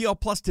sign up for PL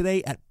Plus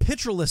today at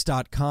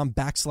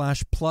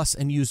pitcherlist.com/plus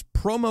and use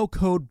promo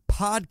code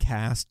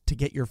podcast to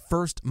get your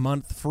first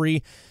month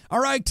free. All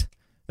right.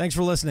 Thanks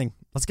for listening.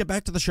 Let's get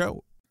back to the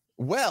show.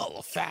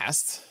 Well,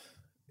 Fast,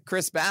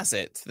 Chris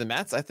Bassett to the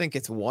Mets, I think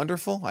it's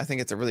wonderful. I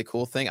think it's a really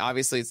cool thing.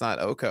 Obviously, it's not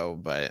Oko,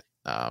 but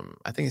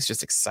I think it's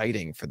just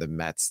exciting for the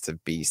Mets to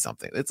be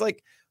something. It's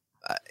like,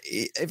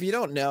 if you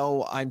don't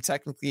know, I'm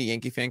technically a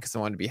Yankee fan because I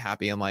want to be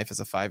happy in life as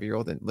a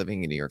 5-year-old and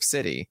living in New York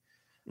City.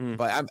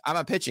 But I'm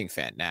a pitching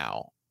fan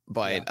now.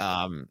 But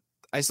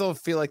I still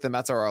feel like the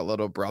Mets are our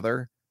little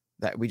brother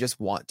that we just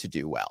want to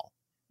do well,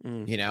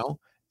 you know?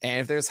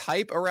 And if there's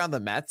hype around the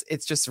Mets,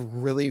 it's just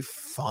really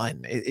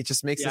fun. It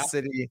just makes the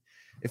city,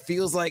 it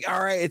feels like,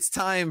 all right, it's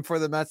time for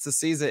the Mets to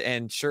seize it.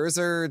 And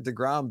Scherzer,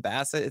 DeGrom,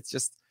 Bassett, it's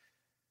just,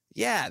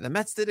 the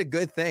Mets did a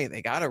good thing.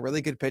 They got a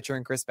really good pitcher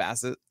in Chris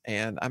Bassett,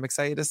 and I'm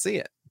excited to see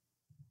it.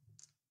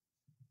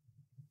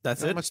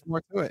 That's Not it. much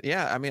more to it.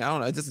 Yeah, I mean, I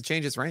don't know. It doesn't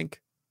change his rank.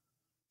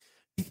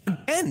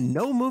 And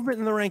no movement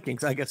in the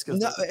rankings, I guess.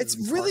 No, it's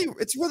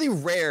really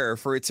rare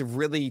for it to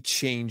really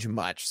change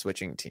much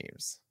switching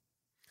teams.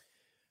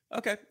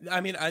 Okay.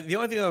 I mean, the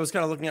only thing I was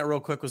kind of looking at real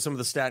quick was some of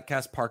the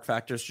StatCast park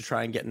factors to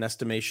try and get an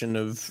estimation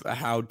of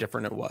how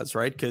different it was,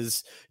 right?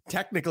 Because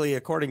technically,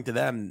 according to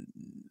them,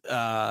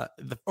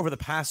 over the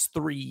past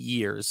 3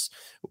 years,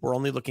 we're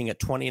only looking at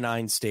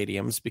 29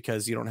 stadiums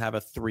because you don't have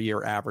a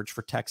 3-year average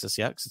for Texas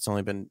yet, because it's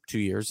only been 2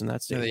 years in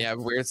that stadium. Yeah,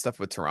 weird stuff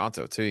with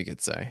Toronto, too, you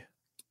could say.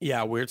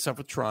 Yeah, weird stuff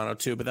with Toronto,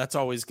 too, but that's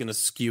always going to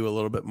skew a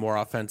little bit more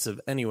offensive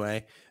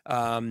anyway.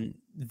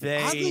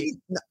 Oddly,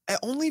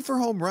 only for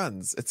home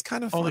runs. It's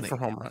kind of funny. Only for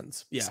home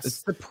runs. Yes.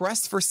 It's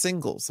depressed for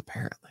singles,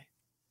 apparently.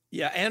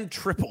 Yeah, and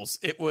triples.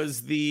 It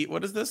was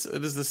what is this?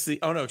 It is the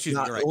oh no, excuse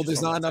me. You're right. Well,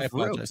 there's not enough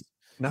room.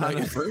 Not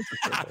enough room for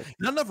triples.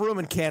 Not enough room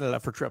in Canada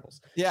for triples.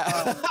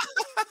 Yeah.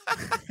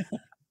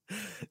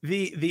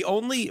 The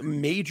only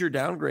major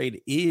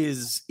downgrade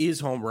is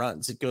home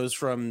runs. It goes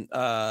from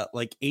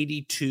like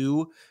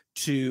 82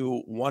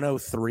 to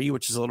 103,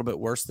 which is a little bit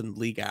worse than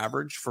league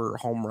average for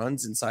home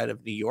runs inside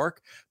of New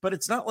York. But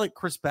it's not like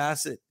Chris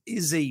Bassett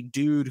is a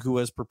dude who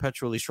has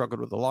perpetually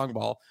struggled with the long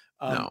ball,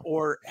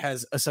 or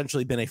has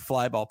essentially been a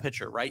fly ball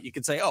pitcher, right? You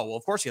could say, oh, well,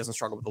 of course he hasn't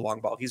struggled with the long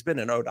ball. He's been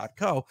an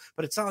O.co,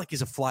 but it's not like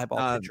he's a fly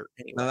ball pitcher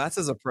anyway. No, that's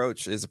his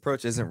approach. His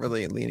approach isn't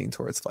really leaning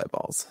towards fly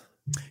balls.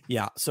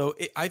 Yeah, so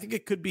I think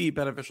it could be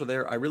beneficial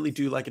there. I really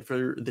do like it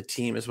for the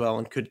team as well,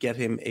 and could get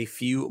him a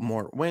few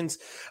more wins.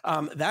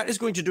 That is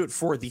going to do it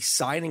for the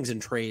signings and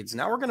trades.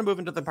 Now we're going to move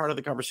into the part of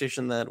the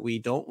conversation that we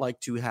don't like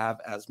to have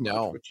as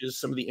much, which is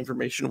some of the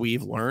information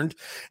we've learned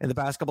in the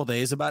past couple of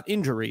days about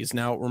injuries.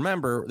 Now,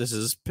 remember, this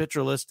is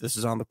Pitcher List. This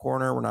is on the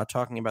corner. We're not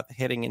talking about the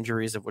hitting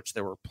injuries, of which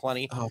there were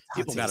plenty.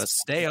 People got to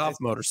stay off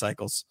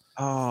motorcycles.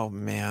 Oh,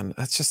 man.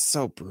 That's just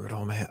so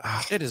brutal, man.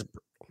 It is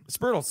brutal. It's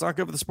brutal. It's not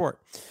good for the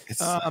sport.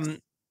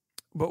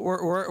 But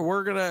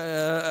we're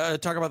gonna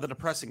talk about the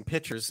depressing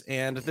pitchers,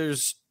 and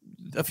there's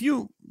a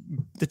few.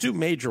 The two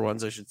major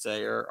ones, I should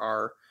say,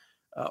 are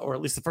or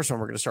at least the first one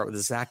we're going to start with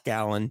is Zach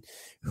Gallen,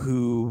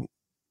 who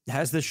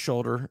has this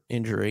shoulder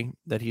injury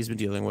that he's been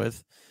dealing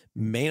with,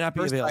 may not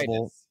be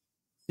available.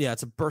 Yeah,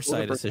 it's a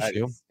bursitis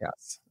issue.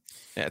 Yes.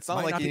 Yeah, it's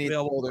not like you need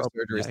shoulder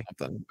surgery or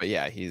something. But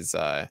yeah, he's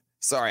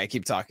sorry, I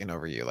keep talking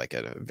over you like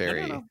a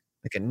very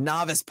like a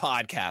novice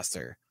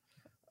podcaster.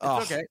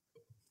 It's okay.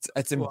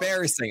 It's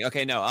embarrassing.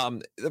 Okay,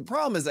 no. The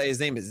problem is that his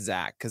name is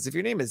Zach, because if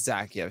your name is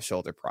Zach, you have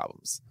shoulder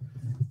problems.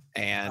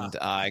 And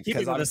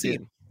because obviously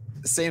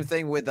the same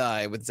thing with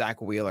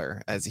Zach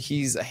Wheeler, as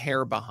he's a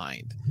hair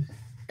behind.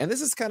 And this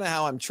is kind of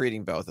how I'm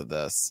treating both of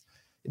this.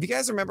 If you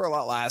guys remember a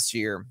lot last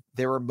year,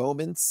 there were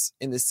moments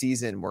in the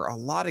season where a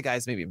lot of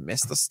guys maybe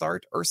missed the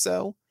start or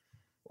so,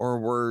 or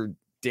were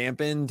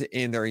dampened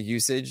in their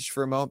usage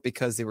for a moment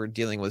because they were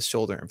dealing with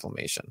shoulder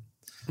inflammation.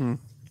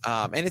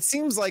 And it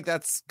seems like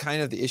that's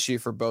kind of the issue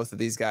for both of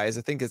these guys.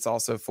 I think it's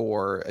also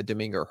for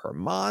Domingo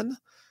Germán,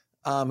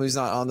 who's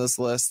not on this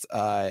list.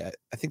 I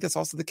think that's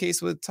also the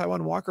case with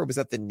Taijuan Walker. Or was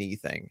that the knee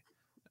thing?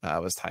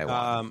 Was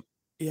Taijuan?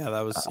 Yeah,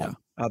 that was.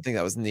 I don't think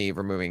that was knee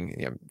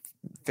removing,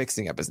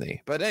 fixing up his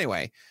knee. But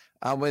anyway,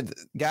 with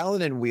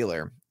Gallen and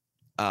Wheeler,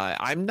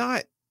 I'm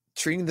not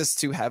treating this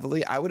too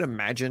heavily. I would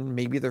imagine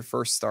maybe their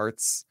first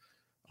starts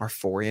are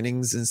 4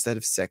 innings instead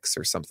of 6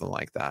 or something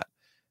like that.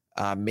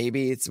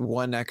 Maybe it's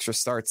 1 extra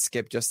start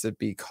skip just to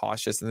be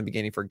cautious in the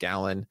beginning for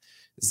Gallen.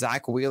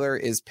 Zach Wheeler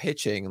is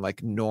pitching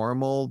like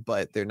normal,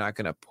 but they're not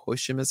going to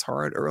push him as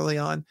hard early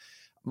on.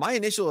 My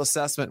initial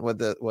assessment with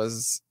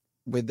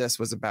this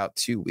was about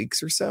 2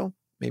 weeks or so,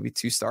 maybe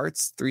 2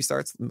 starts, 3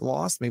 starts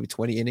lost, maybe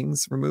 20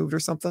 innings removed or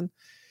something.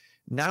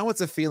 Now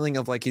it's a feeling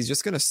of like he's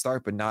just going to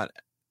start, but not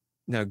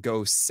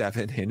go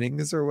 7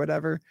 innings or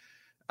whatever.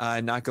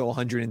 Not go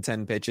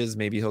 110 pitches.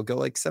 Maybe he'll go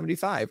like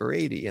 75 or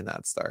 80 in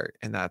that start.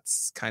 And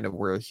that's kind of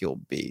where he'll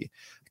be.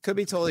 Could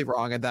be totally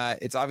wrong at that.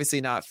 It's obviously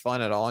not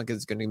fun at all because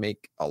it's going to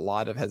make a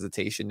lot of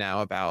hesitation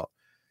now about,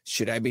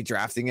 should I be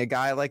drafting a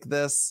guy like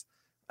this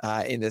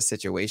in this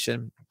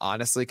situation?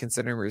 Honestly,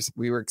 considering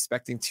we were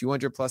expecting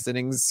 200 plus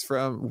innings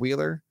from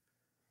Wheeler.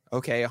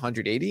 Okay,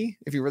 180.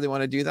 If you really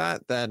want to do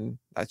that, then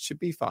that should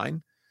be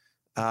fine.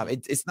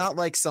 It's not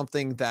like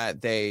something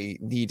that they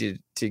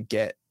needed to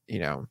get,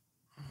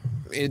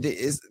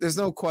 there's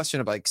no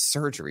question of like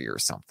surgery or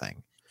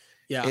something.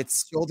 Yeah.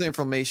 It's shoulder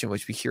inflammation,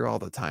 which we hear all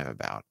the time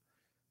about.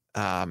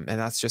 And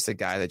that's just a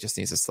guy that just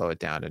needs to slow it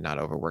down and not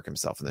overwork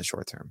himself in the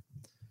short term.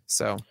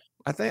 So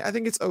I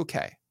think it's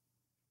okay.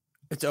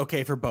 It's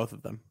okay for both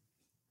of them.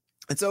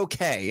 It's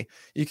okay.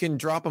 You can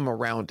drop them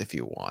around if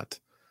you want,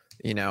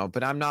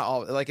 but I'm not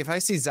all like, if I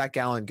see Zach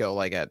Gallen go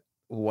like at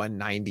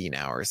 190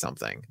 now or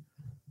something,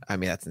 I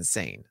mean, that's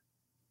insane.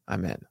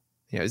 I'm in.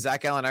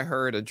 Zach Gallen, I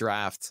heard a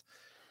draft,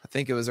 I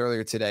think it was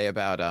earlier today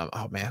about,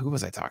 who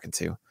was I talking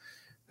to?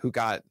 Who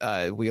got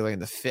Wheeler in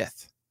the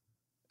 5th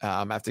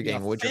after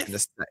getting Woodruff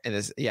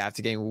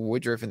after getting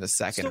Woodruff in the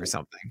 2nd or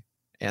something.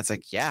 And it's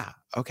like, yeah,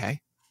 okay.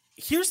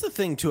 Here's the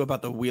thing too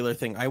about the Wheeler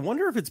thing. I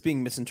wonder if it's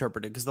being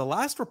misinterpreted, because the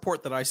last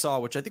report that I saw,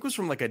 which I think was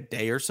from like a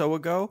day or so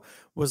ago,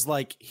 was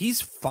like he's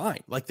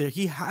fine. Like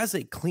he has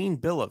a clean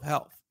bill of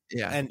health.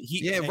 Yeah, and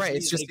right.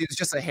 It's just he was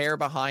just a hair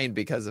behind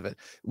because of it.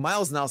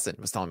 Miles Nelson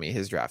was telling me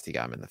his draft, he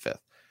got him in the 5th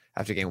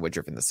after getting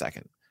Woodruff in the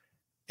 2nd.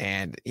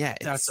 And yeah,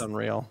 that's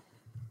unreal.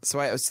 So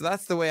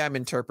that's the way I'm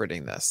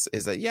interpreting this,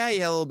 is that, he had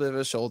a little bit of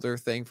a shoulder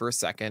thing for a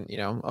second,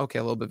 okay,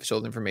 a little bit of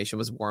shoulder inflammation,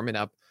 was warming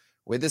up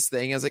with this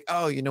thing. I was like,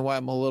 oh, you know what?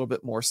 I'm a little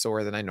bit more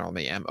sore than I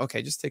normally am.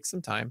 Okay, just take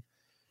some time.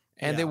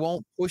 And they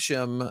won't push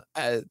him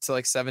to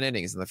like 7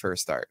 innings in the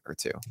first start or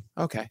 2.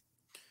 Okay.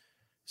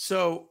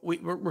 So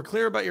we're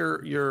clear about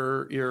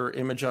your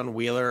image on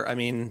Wheeler. I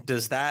mean,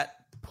 does that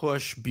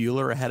push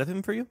Buehler ahead of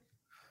him for you?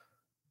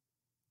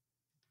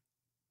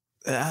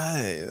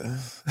 I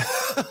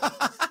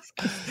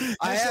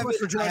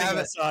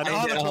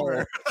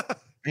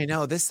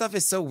know this stuff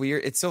is so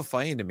weird. It's so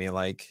funny to me.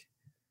 Like,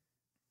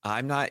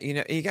 I'm not,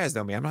 you guys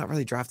know me. I'm not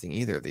really drafting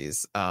either of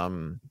these.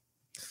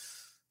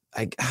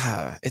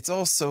 It's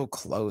all so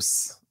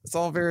close. It's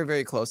all very,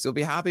 very close. You'll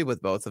be happy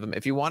with both of them.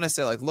 If you want to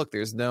say like, look,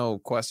 there's no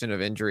question of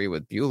injury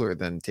with Buehler,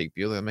 then take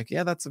Buehler. I'm like,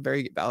 yeah, that's a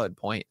very valid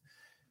point.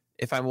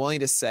 If I'm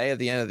willing to say at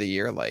the end of the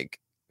year, like,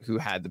 who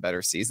had the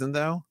better season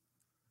though,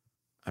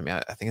 I mean,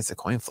 I think it's a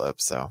coin flip.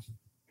 So,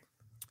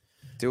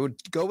 dude,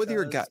 go with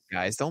your gut,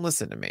 guys. Don't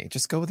listen to me.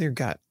 Just go with your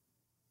gut.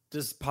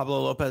 Does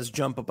Pablo Lopez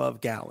jump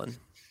above Gallen?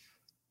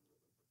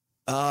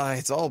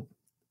 It's all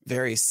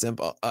very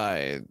simple,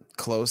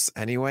 close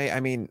anyway.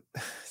 I mean,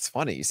 it's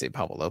funny you say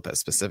Pablo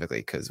Lopez specifically,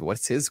 because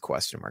what's his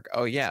question mark?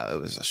 Oh yeah,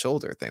 it was a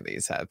shoulder thing that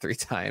he's had 3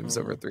 times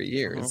over 3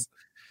 years.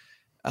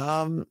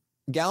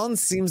 Gallen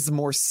seems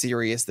more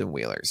serious than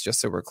Wheeler's, just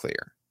so we're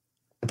clear.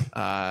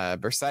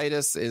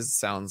 Bursitis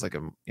sounds like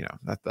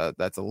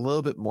that's a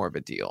little bit more of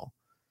a deal,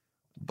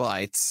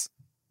 but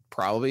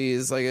probably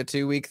is like a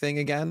 2-week thing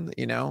again.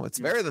 It's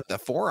better than the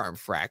forearm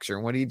fracture.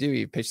 And what do?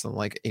 He pitched them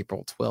like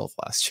April 12th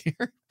last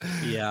year.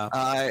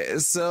 Yeah.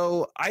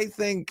 So I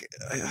think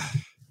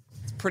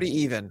it's pretty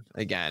even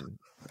again.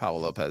 Pablo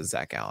Lopez,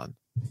 Zach Gallen.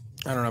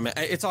 I don't know, man.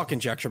 It's all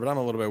conjecture, but I'm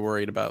a little bit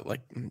worried about,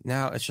 like,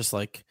 now it's just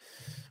like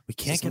we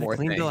can't get a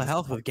clean bill of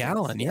health with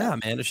Gallen. Yeah,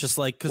 man. It's just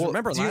like, because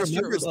remember last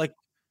year it was like,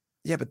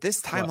 yeah, but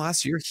this time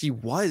last year he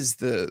was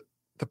the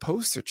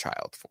poster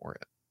child for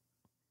it.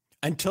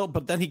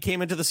 But then he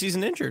came into the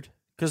season injured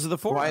because of the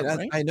forearm.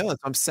 Right? I know.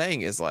 That's what I'm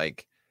saying is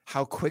like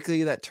how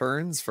quickly that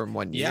turns from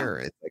 1 year.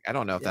 It's like, I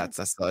don't know if that's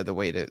necessarily the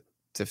way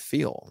to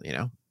feel,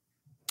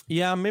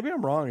 Yeah, maybe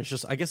I'm wrong. It's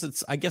just, I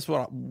guess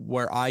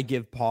where I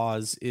give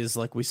pause is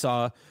like we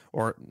saw,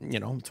 or,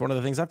 it's one of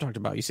the things I've talked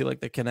about. You see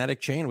like the kinetic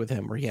chain with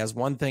him where he has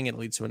one thing and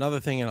it leads to another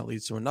thing and it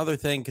leads to another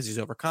thing because he's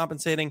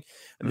overcompensating.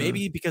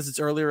 Maybe because it's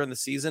earlier in the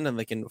season and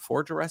they can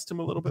afford to rest him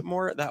a little bit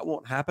more, that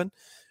won't happen.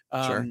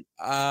 Sure.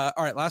 All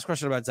right. Last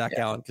question about Zach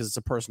Gallen, because it's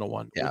a personal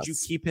one. Yes. Would you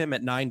keep him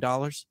at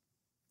 $9?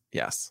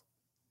 Yes.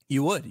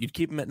 You would. You'd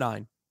keep him at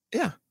 $9.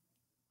 Yeah.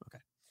 Okay.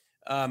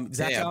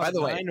 Zach Gallen, by the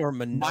way, or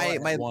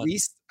my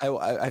least,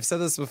 I've said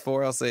this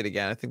before, I'll say it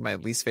again. I think my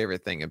least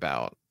favorite thing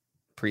about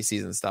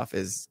preseason stuff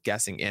is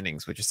guessing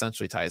innings, which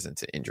essentially ties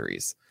into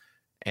injuries.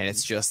 And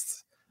it's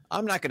just,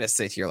 I'm not going to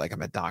sit here like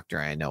I'm a doctor.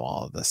 I know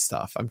all of this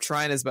stuff. I'm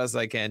trying as best as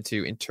I can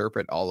to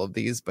interpret all of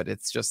these, but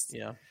it's just,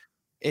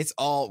 it's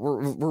all,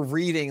 we're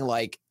reading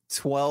like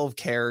 12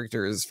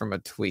 characters from a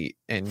tweet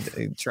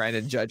and trying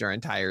to judge our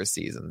entire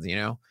seasons,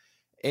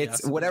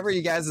 it's whatever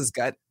you guys'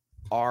 gut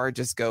are,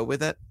 just go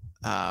with it.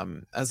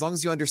 As long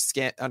as you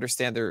understand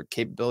their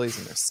capabilities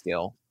and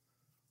their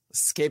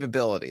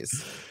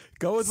capabilities.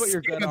 Go with what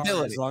your gut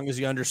are, as long as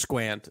you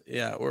understand.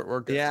 Yeah,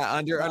 we're good. Yeah,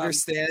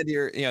 understand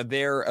your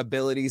their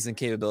abilities and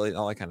capabilities,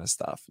 all that kind of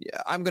stuff.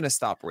 Yeah, I'm gonna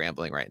stop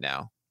rambling right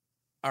now.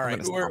 All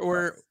right,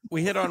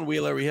 we hit on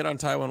Wheeler, we hit on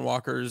Taijuan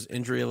Walker's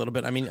injury a little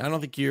bit. I mean, I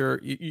don't think you're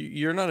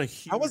not a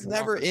huge. I was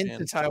never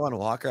into Taijuan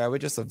Walker. I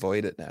would just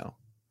avoid it now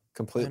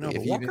completely.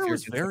 Walker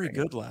was very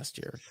good last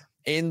year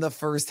in the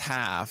first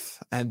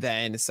half, and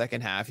then the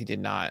second half he did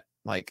not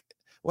like.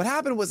 What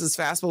happened was his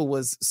fastball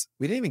was,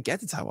 we didn't even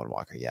get to Taijuan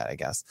Walker yet, I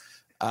guess.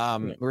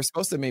 We were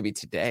supposed to maybe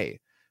today.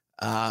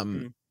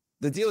 The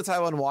deal with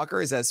Taijuan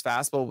Walker is that his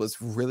fastball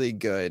was really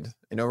good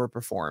and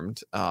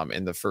overperformed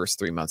in the first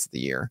 3 months of the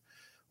year,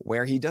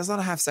 where he does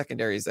not have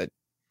secondaries that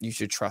you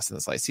should trust in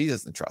the slice. He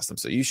doesn't trust them,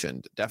 so you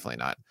shouldn't. Definitely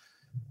not.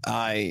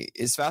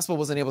 His fastball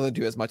wasn't able to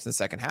do as much in the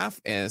second half,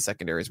 and his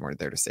secondaries weren't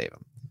there to save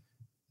him.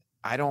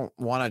 I don't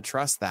want to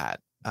trust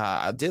that.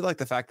 I did like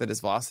the fact that his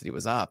velocity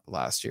was up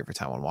last year for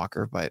Taijuan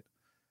Walker, but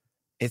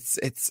it's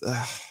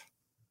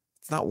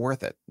not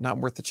worth it. Not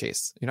worth the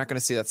chase. You're not going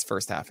to see that's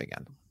first half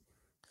again.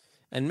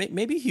 And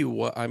maybe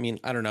I mean,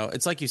 I don't know.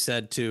 It's like you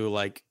said too,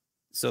 like,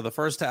 so the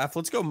first half,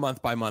 let's go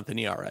month by month in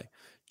ERA.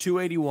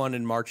 281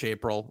 in March,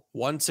 April,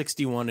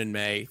 161 in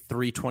May,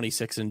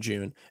 326 in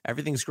June.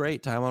 Everything's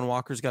great. Taijuan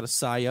Walker's got a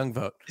Cy Young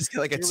vote. He's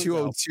got like a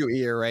 202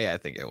 ERA, I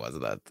think it was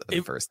the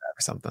first half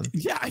or something.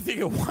 Yeah, I think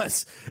it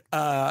was.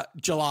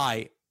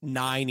 July,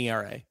 9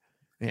 ERA.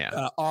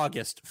 Yeah.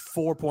 August,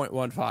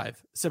 4.15.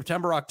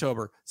 September,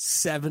 October,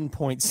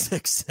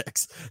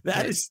 7.66.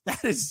 That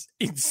is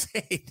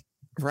insane.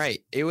 Right.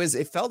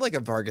 It felt like a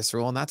Vargas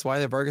rule, and that's why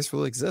the Vargas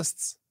rule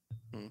exists.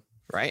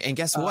 Right. And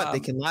guess what? They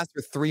can last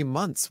for 3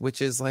 months,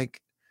 which is like,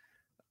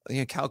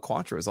 Cal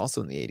Quantrill is also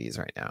in the 80s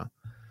right now.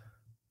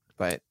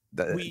 But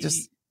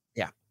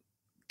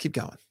keep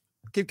going.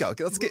 Keep going.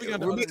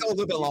 We're making a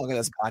little bit long in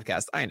this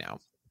podcast. I know.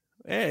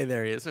 Hey,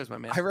 there he is. There's my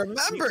man. I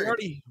remember.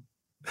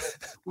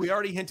 We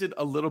already hinted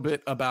a little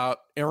bit about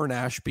Aaron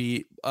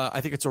Ashby.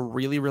 I think it's a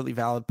really, really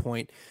valid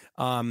point.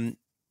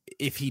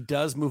 If he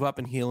does move up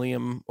in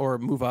helium or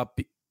move up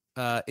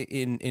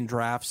in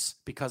drafts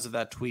because of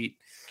that tweet,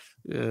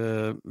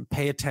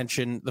 pay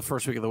attention the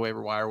first week of the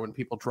waiver wire when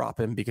people drop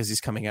him because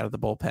he's coming out of the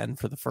bullpen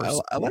for the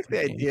first. I like the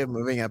idea of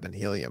moving up in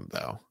helium,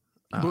 though.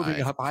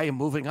 I am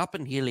moving up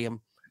in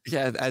helium.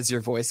 Yeah, as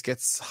your voice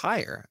gets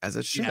higher, as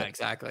it should. Yeah,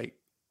 exactly.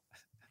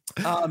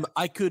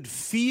 I could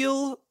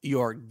feel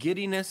your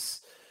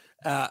giddiness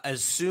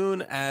as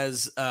soon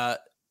as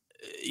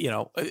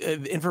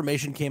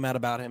information came out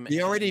about him.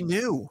 We already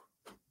knew.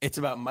 It's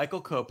about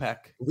Michael Kopech.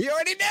 We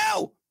already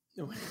knew.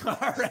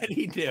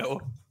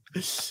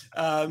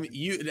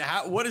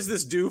 What does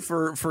this do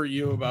for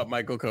you about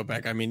Michael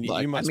Kopech? I mean,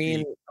 you must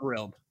be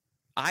thrilled.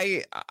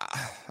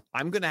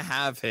 I'm gonna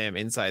have him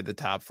inside the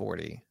top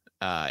 40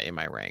 in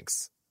my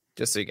ranks.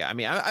 Just so you guys, I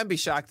mean, I'd be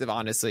shocked if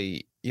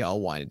honestly y'all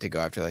wanted to go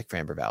after like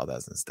Framber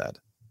Valdez instead.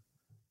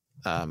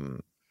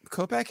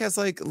 Kopech has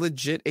like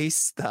legit ace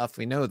stuff.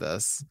 We know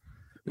this.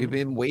 We've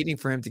been waiting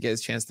for him to get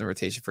his chance in the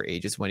rotation for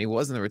ages. When he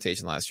was in the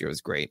rotation last year, it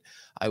was great.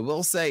 I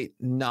will say,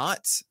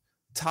 not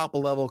top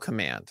level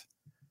command.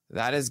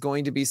 That is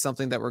going to be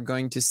something that we're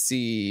going to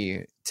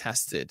see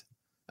tested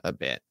a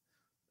bit.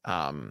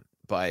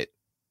 But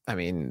I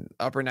mean,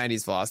 upper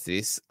 90s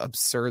velocities,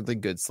 absurdly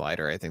good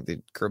slider. I think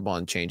the curveball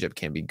and changeup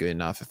can be good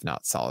enough, if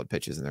not solid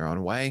pitches in their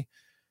own way.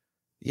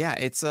 Yeah,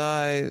 it's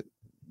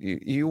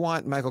you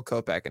want Michael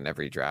Kopech in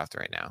every draft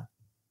right now.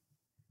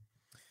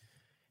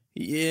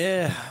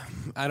 Yeah,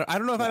 I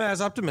don't know if I'm as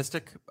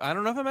optimistic.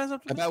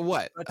 About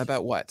what?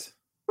 About what?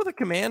 Well, the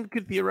command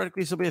could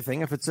theoretically still be a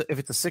thing. If it's a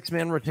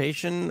 6-man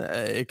rotation,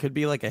 it could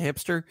be like a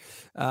hipster.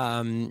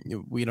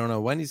 We don't know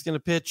when he's going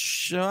to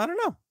pitch. I don't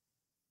know.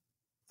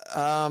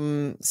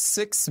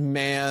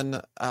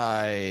 6-man.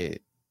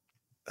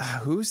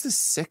 Who's the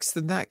sixth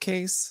in that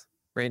case?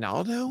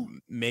 Reynaldo?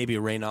 Maybe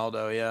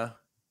Reynaldo. Yeah.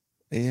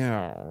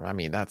 Yeah, I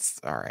mean that's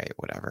all right,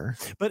 whatever.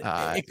 But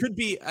it could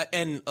be,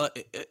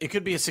 it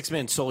could be a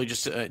 6-man solely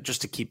just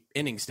to keep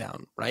innings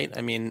down, right?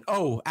 I mean,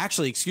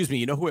 actually, excuse me.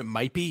 You know who it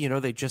might be?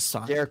 They just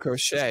signed Garrett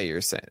Crochet.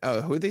 You're saying?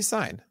 Oh, who they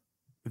signed?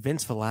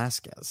 Vince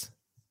Velasquez.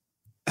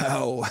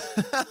 Oh,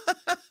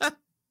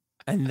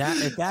 and that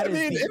is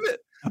the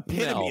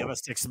epitome of a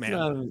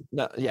 6-man.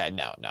 No.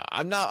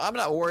 I'm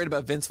not worried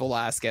about Vince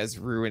Velasquez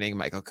ruining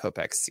Michael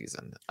Kopech's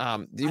season.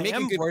 You make a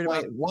good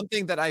point. One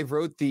thing that I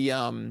wrote the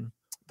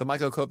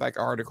Michael Kopech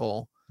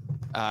article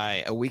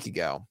a week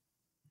ago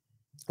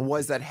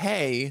was that,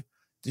 hey,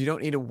 you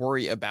don't need to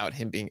worry about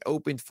him being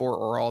opened for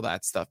or all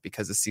that stuff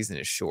because the season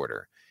is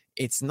shorter.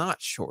 It's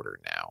not shorter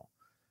now.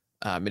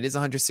 It is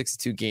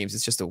 162 games.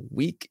 It's just a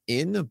week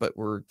in, but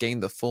we're getting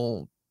the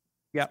full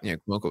quote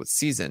unquote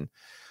season,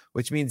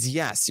 which means,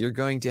 yes, you're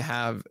going to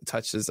have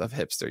touches of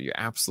hipster. You're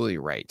absolutely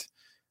right.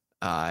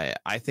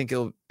 I think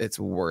it's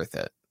worth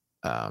it.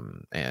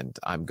 And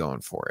I'm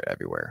going for it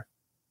everywhere.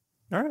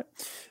 All right.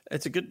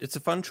 It's a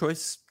fun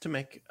choice to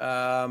make.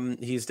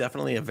 He's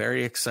definitely a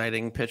very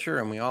exciting pitcher,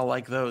 and we all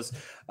like those.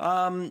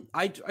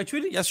 I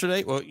tweeted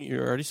yesterday. Well, you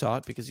already saw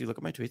it because you look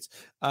at my tweets.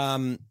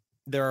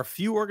 There are a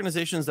few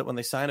organizations that when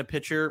they sign a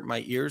pitcher,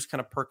 my ears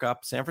kind of perk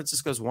up. San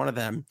Francisco is one of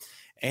them.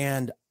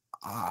 And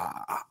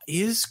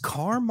is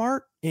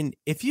Carmart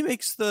if he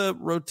makes the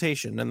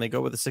rotation and they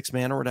go with a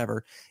 6-man or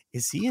whatever,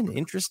 is he an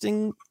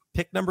interesting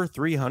pick number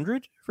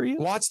 300 for you?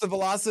 Watch the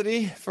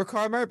velocity for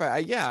Carmart, but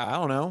I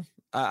don't know.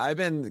 I've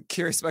been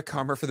curious about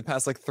Carmart for the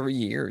past 3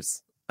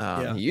 years.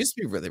 He used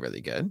to be really,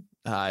 really good.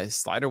 His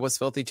slider was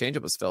filthy,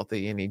 changeup was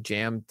filthy, and he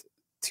jammed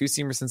 2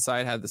 seamers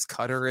inside, had this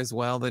cutter as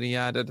well that he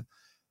added.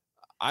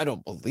 I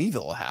don't believe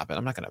it'll happen.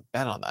 I'm not going to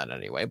bet on that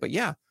anyway. But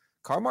yeah,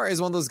 Carmart is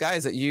one of those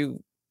guys that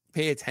you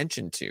pay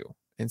attention to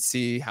and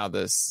see how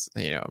this,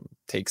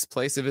 takes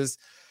place. If his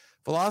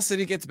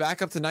velocity gets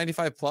back up to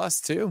 95 plus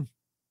too.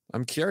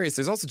 I'm curious.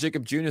 There's also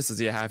Jacob Junis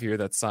as you have here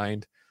that's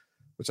signed,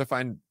 which I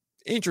find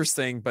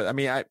interesting. But I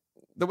mean,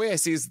 the way I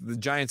see is the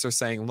Giants are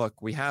saying,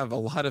 look, we have a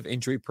lot of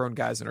injury prone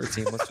guys on our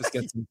team. Let's just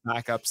get some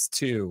backups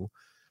too.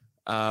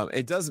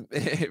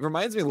 It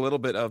reminds me a little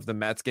bit of the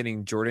Mets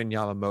getting Jordan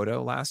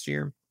Yamamoto last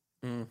year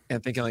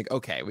and thinking like,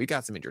 okay, we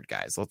got some injured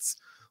guys.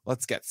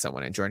 Let's get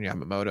someone in Jordan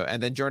Yamamoto.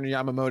 And then Jordan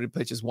Yamamoto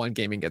pitches one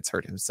game and gets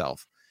hurt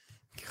himself.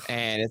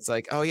 And it's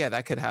like, oh yeah,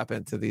 that could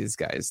happen to these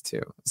guys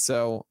too.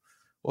 So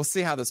we'll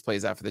see how this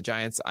plays out for the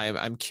Giants.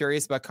 I'm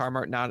curious about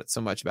Carmart, not so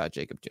much about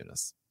Jacob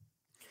Junis.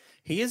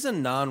 He is a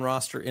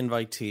non-roster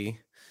invitee,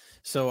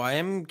 so I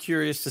am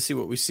curious to see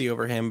what we see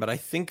over him. But I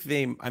think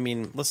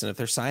listen, if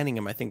they're signing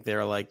him, I think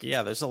they're like,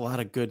 yeah, there's a lot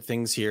of good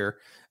things here,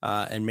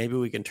 and maybe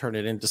we can turn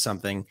it into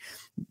something.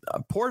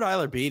 Poor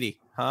Tyler Beede,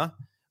 huh?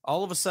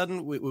 All of a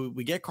sudden,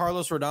 we get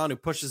Carlos Rodon, who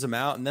pushes him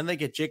out, and then they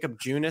get Jacob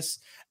Junis.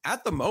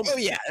 At the moment, oh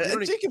yeah,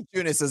 Jacob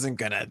Junis isn't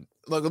gonna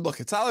look.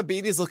 Tyler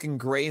Beatty's looking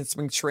great in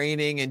spring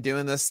training and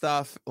doing this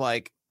stuff.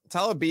 Like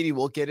Tyler Beede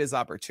will get his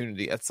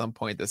opportunity at some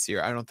point this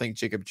year. I don't think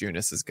Jacob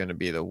Junis is going to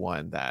be the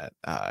one that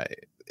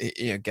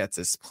gets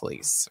his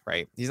place.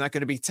 Right? He's not going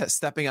to be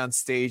stepping on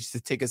stage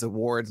to take his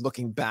award,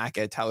 looking back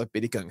at Tyler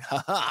Beede going,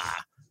 "Ha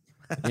ha."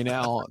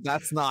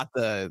 That's not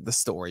the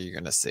story you're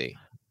going to see.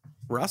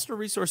 Roster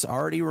Resource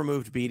already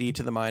removed Beede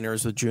to the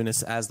minors with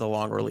Junis as the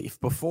long relief.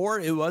 Before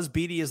it was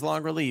Beede as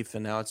long relief,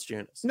 and now it's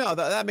Junis. No,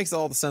 that makes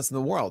all the sense in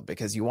the world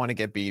because you want to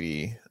get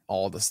Beede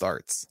all the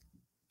starts.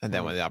 And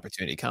then when the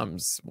opportunity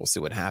comes, we'll see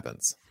what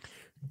happens.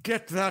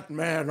 Get that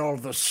man all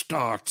the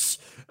starts.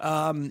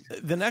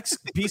 The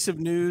next piece of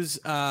news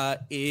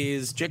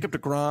is Jacob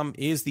deGrom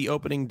is the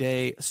opening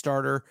day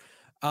starter.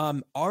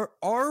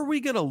 Are we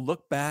going to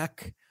look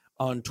back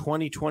on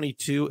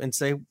 2022 and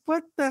say,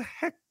 what the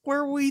heck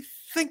were we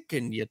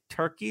thinking, you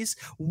turkeys?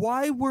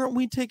 Why weren't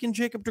we taking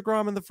Jacob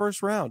deGrom in the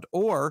first round?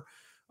 Or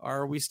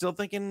are we still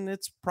thinking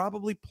it's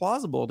probably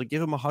plausible to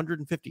give him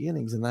 150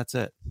 innings and that's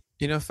it?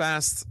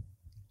 Fast,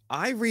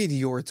 I read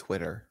your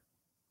Twitter.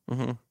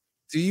 Mm-hmm.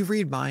 Do you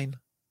read mine?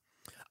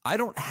 I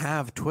don't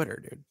have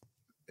Twitter, dude.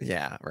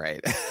 Yeah,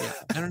 right. Yeah,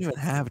 I don't even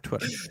have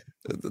Twitter.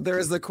 There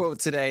is the quote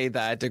today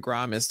that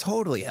deGrom is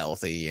totally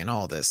healthy and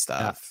all this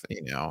stuff,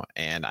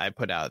 and I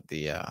put out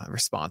the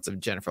response of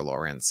Jennifer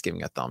Lawrence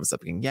giving a thumbs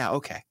up and yeah,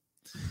 okay.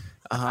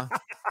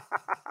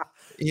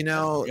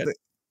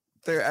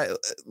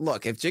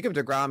 Look, if Jacob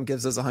deGrom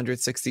gives us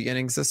 160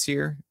 innings this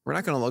year, we're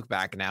not going to look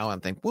back now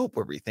and think, what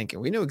were we thinking?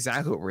 We know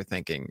exactly what we're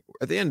thinking.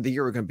 At the end of the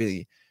year, we're going to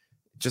be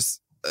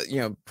just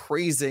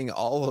praising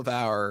all of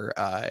our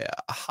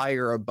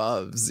higher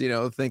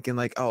aboves, thinking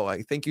like, oh,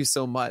 I thank you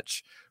so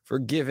much for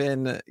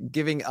giving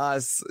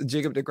us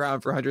Jacob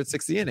deGrom for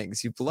 160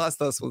 innings. You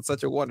blessed us with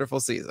such a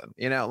wonderful season.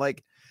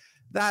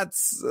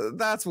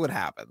 That's what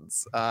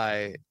happens.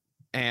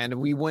 And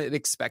we wouldn't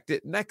expect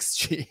it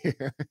next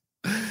year.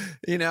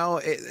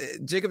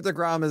 Jacob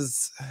deGrom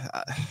is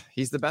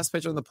he's the best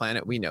pitcher on the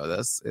planet. We know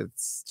this.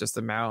 It's just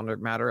a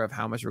matter of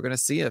how much we're going to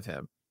see of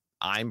him.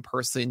 I'm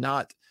personally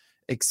not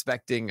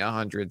expecting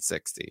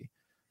 160.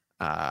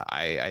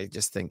 I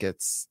just think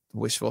it's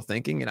wishful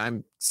thinking, and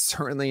I'm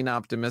certainly an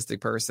optimistic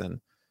person.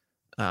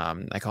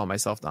 I call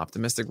myself an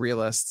optimistic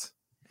realist,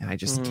 and I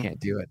just can't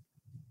do it.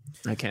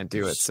 I can't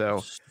do it.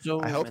 So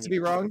I hope to be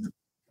wrong.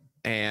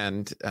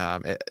 And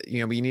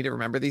we need to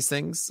remember these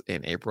things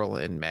in April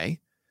and May.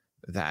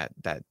 That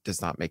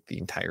does not make the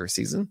entire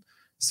season.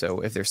 So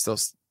if they're still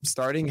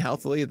starting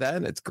healthily,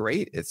 then it's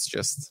great. It's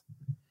just,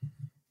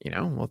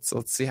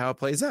 let's see how it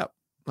plays out.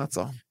 That's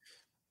all.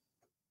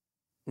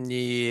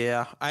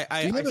 Yeah,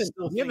 you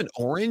have an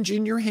orange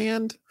in your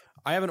hand.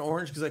 I have an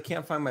orange because I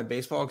can't find my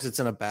baseball because it's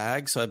in a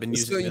bag. So I've been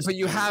using this. But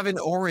you have an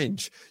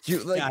orange. I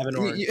have an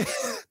orange.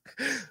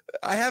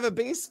 I have a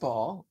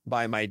baseball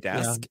by my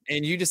desk,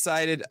 and you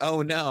decided,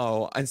 oh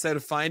no, instead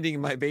of finding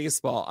my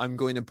baseball, I'm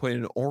going to put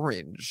an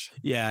orange.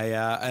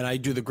 Yeah, and I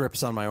do the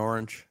grips on my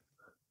orange.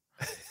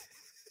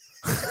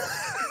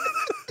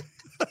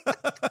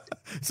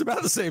 It's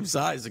about the same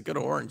size. A good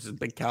orange, a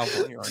big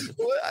California orange.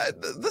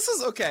 This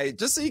is okay.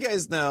 Just so you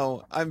guys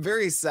know, I'm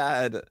very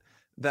sad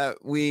that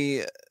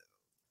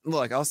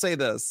I'll say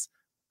this.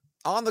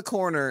 On the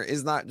Corner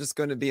is not just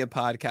going to be a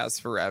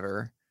podcast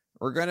forever.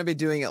 We're going to be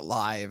doing it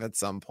live at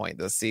some point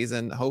this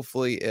season.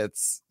 Hopefully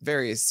it's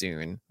very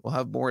soon. We'll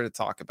have more to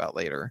talk about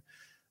later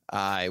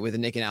with the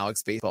Nick and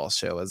Alex baseball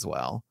show as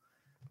well.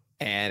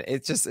 And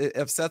it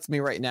upsets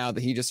me right now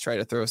that he just tried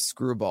to throw a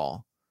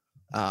screwball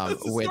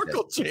with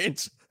circle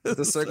change.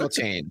 The circle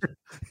change.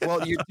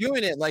 Well, you're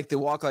doing it like the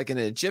walk like an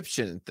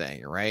Egyptian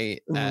thing,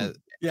 right? I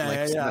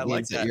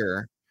like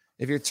that.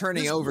 If you're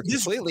turning over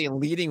completely and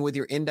leading with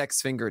your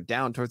index finger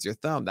down towards your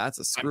thumb, that's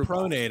a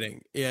screwball.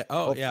 Pronating. Yeah.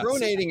 Oh, yeah.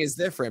 Pronating is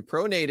different.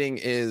 Pronating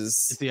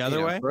is it's the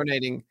other way.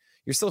 Pronating,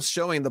 you're still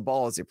showing the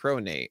ball as you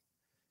pronate.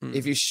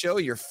 If you show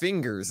your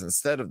fingers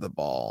instead of the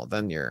ball,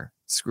 then you're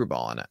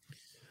screwballing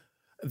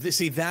it.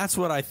 See, that's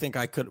what I think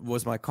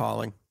was my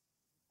calling.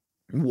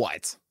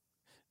 What?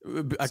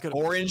 I could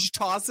orange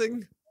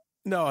tossing.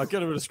 No, I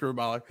could have been a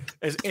screwballer.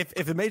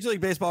 If a Major League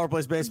Baseball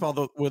plays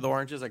baseball with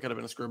oranges, I could have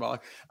been a screwballer.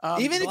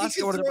 Even if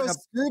you could throw a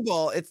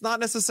screwball, it's not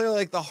necessarily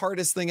like the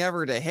hardest thing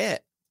ever to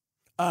hit.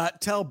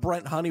 Tell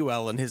Brent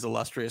Honeywell in his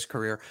illustrious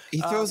career.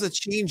 He throws a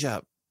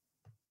changeup.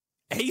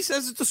 He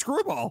says it's a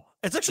screwball.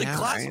 It's actually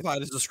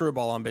classified as a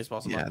screwball on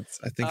Baseball Savant.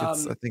 Yeah, I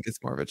think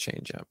it's more of a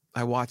changeup.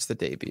 I watched the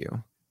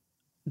debut.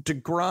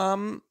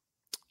 DeGrom,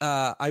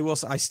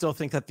 I still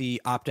think that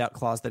the opt-out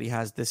clause that he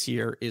has this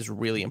year is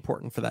really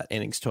important for that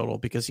innings total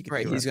because he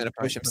can he's going to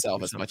push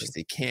himself as much as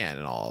he can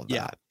and all of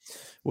that.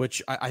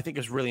 Which I think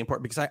is really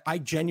important because I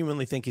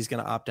genuinely think he's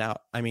going to opt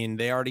out. I mean,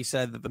 they already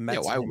said that the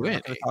Mets why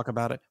wouldn't he talk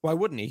about it. Why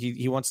wouldn't he?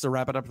 He wants to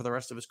wrap it up for the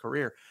rest of his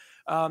career.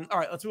 All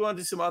right, let's move on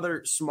to some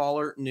other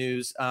smaller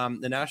news.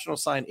 The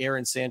Nationals signed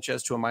Aaron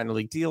Sanchez to a minor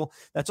league deal.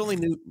 That's only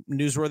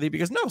newsworthy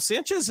because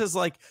Sanchez is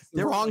like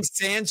the wrong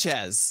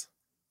Sanchez.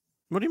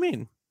 What do you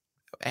mean?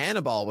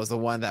 Anibal was the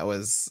one that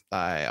was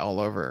all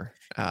over.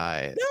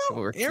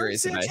 Aaron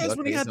Sanchez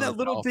when he had that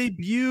little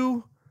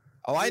debut.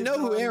 Oh, I know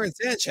who Aaron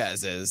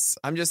Sanchez is.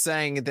 I'm just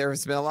saying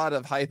there's been a lot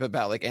of hype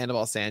about like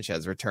Anibal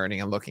Sanchez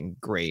returning and looking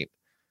great.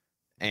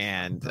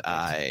 And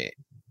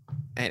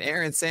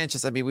Aaron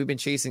Sanchez, I mean, we've been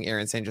chasing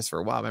Aaron Sanchez for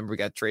a while. Remember, we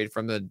got traded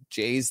from the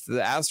Jays to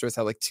the Astros,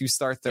 had like 2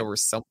 starts that were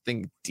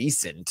something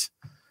decent.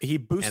 He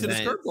boosted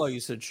his curveball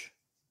usage.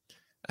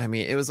 I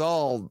mean, it was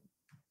all,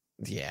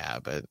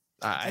 but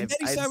and then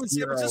he signed with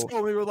San Francisco,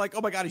 and we were like,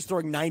 oh my God, he's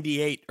throwing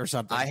 98 or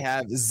something. I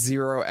have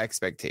 0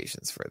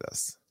 expectations for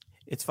this.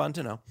 It's fun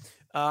to know.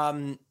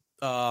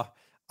 I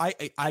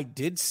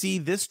did see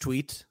this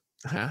tweet.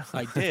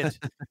 I did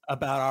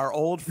about our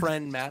old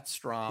friend Matt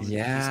Strahm.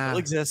 Yeah. He still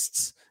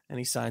exists and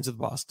he signs with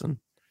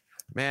Boston.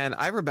 Man,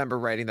 I remember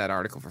writing that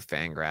article for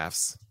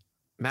Fangraphs.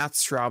 Matt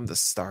Strahm, the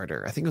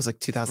starter. I think it was like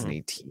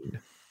 2018.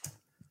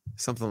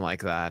 Something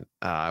like that.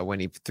 When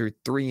he threw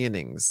 3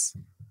 innings.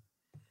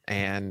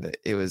 And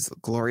it was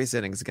glorious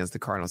innings against the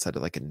Cardinals. Had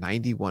like a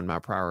 91 mile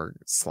per hour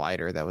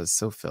slider that was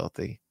so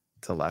filthy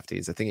to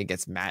lefties. I think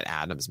against Matt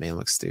Adams made him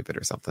look stupid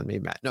or something.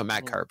 Maybe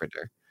Matt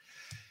Carpenter.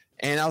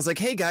 And I was like,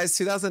 hey guys,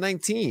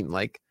 2019,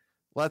 like,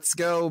 let's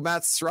go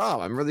Matt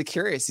Strahm. I'm really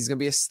curious. He's going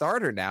to be a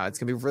starter now. It's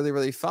going to be really,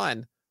 really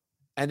fun.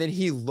 And then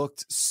he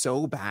looked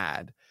so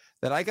bad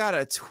that I got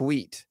a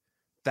tweet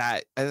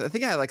that I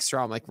think I had like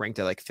Strahm like ranked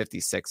at like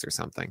 56 or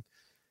something.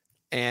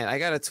 And I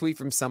got a tweet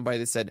from somebody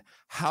that said,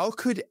 how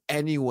could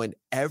anyone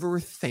ever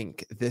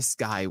think this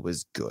guy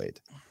was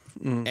good?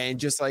 And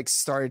just like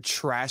started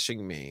trashing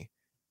me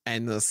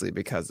endlessly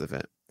because of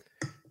it.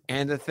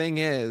 And the thing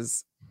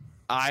is,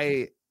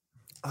 I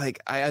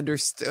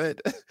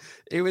understood.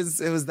 It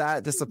was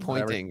that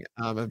disappointing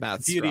of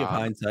Matt Beauty Strahm. of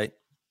hindsight.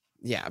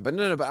 Yeah, but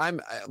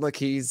but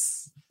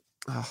he's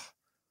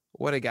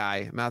what a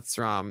guy. Matt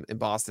Strahm in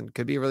Boston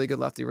could be a really good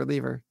lefty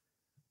reliever.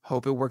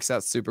 Hope it works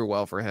out super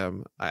well for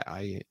him.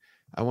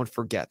 I won't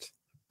forget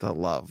the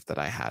love that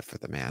I had for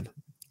the man.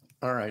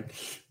 All right.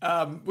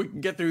 We can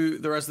get through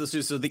the rest of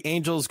this. So the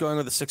Angels going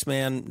with a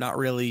 6-man, not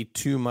really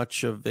too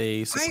much of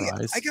a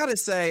surprise. I gotta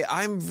say,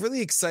 I'm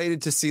really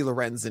excited to see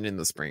Lorenzen in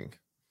the spring.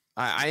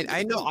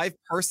 I know I've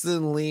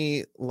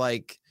personally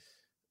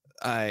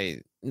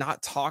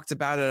not talked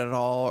about it at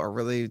all or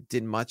really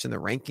did much in the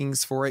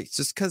rankings for it. It's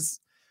just because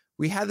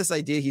we had this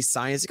idea he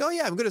signed. It's like, oh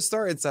yeah, I'm going to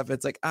start and stuff.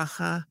 It's like,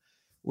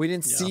 we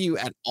didn't see you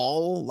at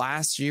all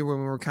last year when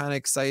we were kind of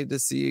excited to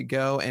see you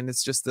go. And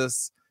it's just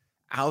this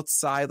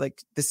outside,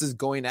 like this is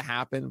going to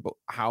happen, but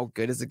how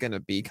good is it going to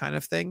be kind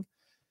of thing.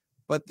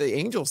 But the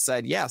Angels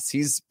said, yes,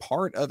 he's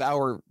part of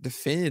our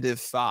definitive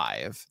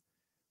 5,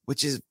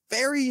 which is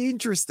very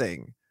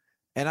interesting.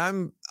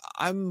 And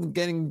I'm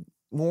getting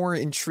more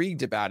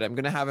intrigued about it. I'm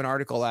going to have an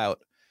article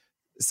out,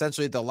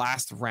 essentially the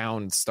last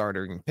round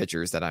starting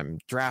pitchers that I'm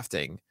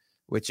drafting,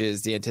 which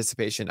is the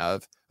anticipation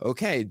of,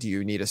 okay, do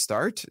you need a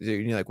start? Do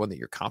you need like one that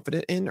you're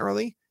confident in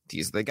early?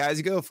 These are the guys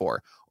you go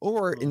for.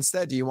 Or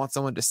instead, do you want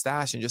someone to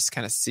stash and just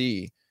kind of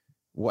see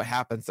what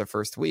happens the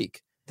first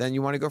week? Then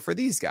you want to go for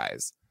these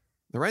guys.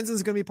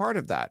 Lorenzen's going to be part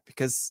of that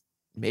because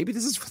maybe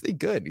this is really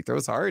good. He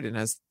throws hard and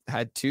has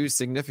had 2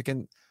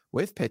 significant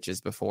whiff pitches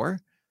before.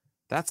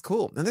 That's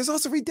cool. And there's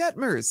also Reed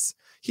Detmers.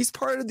 He's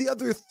part of the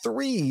other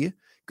 3,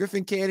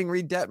 Griffin Canning,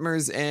 Reed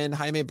Detmers, and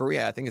Jaime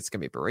Barria. I think it's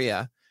going to be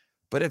Barria.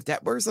 But if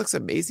Detmers looks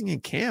amazing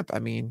in camp, I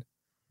mean,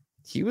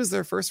 he was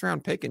their first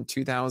round pick in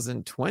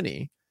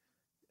 2020.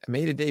 I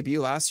made a debut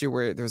last year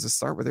where there was a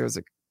start where there was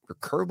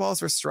curveballs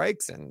for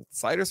strikes and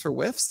sliders for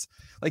whiffs.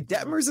 Like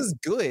Detmers is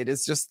good.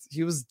 It's just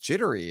he was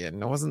jittery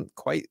and wasn't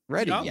quite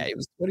ready yet. He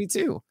was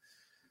 22.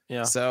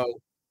 Yeah.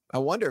 So I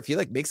wonder if he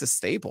like makes a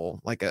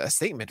staple, like a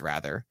statement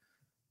rather.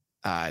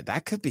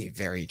 That could be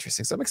very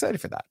interesting. So I'm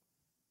excited for that.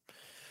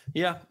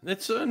 Yeah,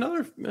 it's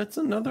another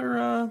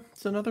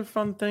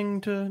fun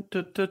thing to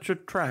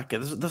track.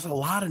 There's a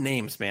lot of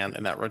names, man,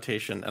 in that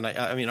rotation. And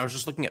I mean, I was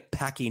just looking at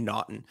Packy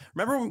Naughton.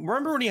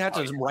 Remember when he had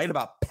to write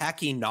about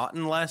Packy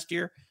Naughton last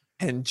year?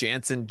 And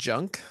Jansen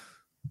Junk.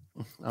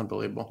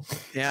 Unbelievable.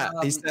 Yeah,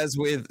 he says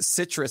with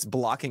citrus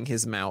blocking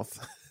his mouth.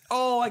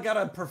 Oh, I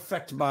gotta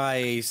perfect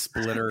my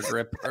splitter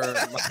grip.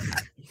 That's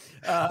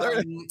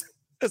the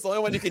only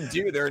one you can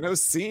do. There are no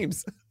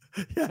seams.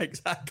 Yeah,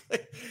 exactly.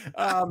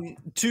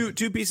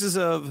 Two pieces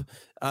of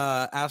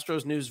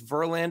Astros news.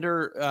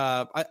 Verlander,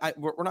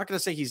 we're not going to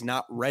say he's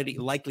not ready,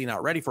 likely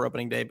not ready for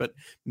opening day, but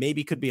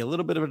maybe could be a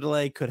little bit of a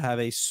delay, could have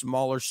a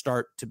smaller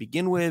start to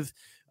begin with.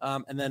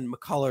 And then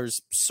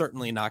McCullers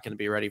certainly not going to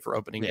be ready for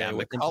opening day.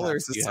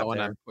 McCullers is someone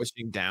I'm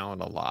pushing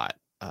down a lot,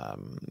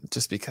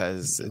 just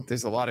because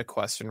there's a lot of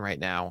question right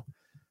now.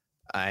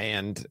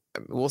 And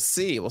we'll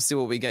see what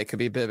we get. Could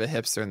be a bit of a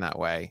hipster in that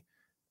way.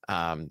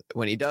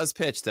 When he does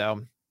pitch,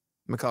 though,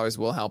 McCullers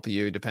will help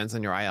you. Depends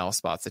on your IL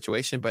spot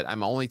situation, but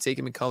I'm only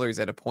taking McCullers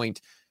at a point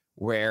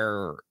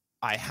where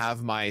I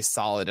have my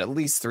solid at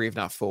least 3, if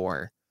not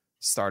 4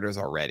 starters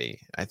already.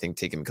 I think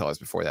taking McCullers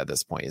before that at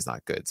this point is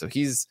not good. So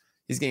he's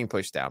getting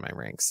pushed down my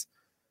ranks.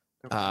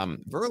 Okay.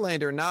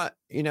 Verlander, not,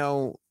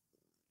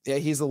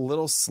 he's a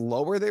little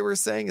slower, they were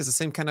saying, is the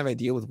same kind of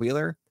idea with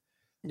Wheeler.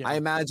 Yeah. I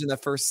imagine the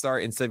first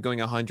start, instead of going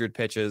 100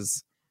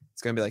 pitches,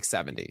 it's going to be like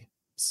 70.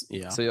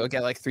 Yeah. So you'll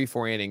get like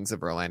 3-4 innings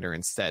of Verlander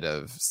instead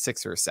of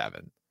 6 or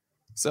 7.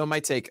 So it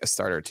might take a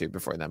start or 2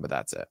 before then, but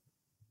that's it.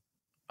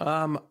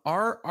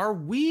 Are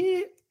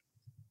we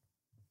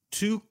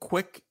too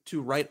quick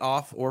to write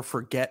off or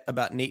forget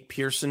about Nate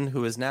Pearson,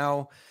 who is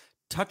now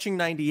touching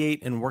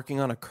 98 and working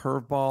on a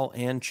curveball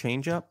and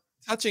changeup?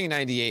 Touching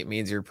 98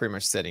 means you're pretty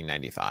much sitting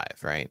 95,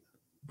 right?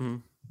 Mm-hmm.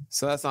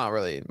 So that's not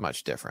really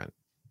much different.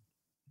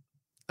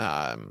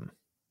 I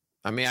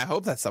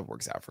hope that stuff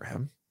works out for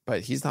him,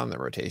 but he's not in the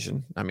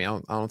rotation. I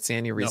don't see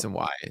any reason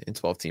why in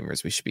 12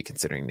 teamers we should be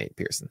considering Nate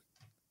Pearson.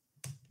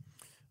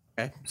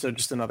 Okay, so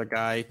just another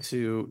guy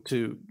to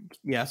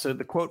So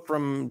the quote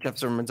from Jeff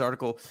Zimmerman's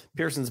article: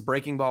 Pearson's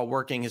breaking ball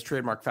working, his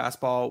trademark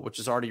fastball, which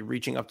is already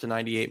reaching up to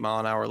 98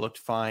 mile an hour, looked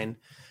fine.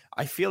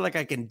 I feel like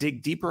I can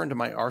dig deeper into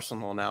my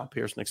arsenal now,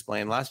 Pearson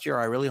explained. Last year,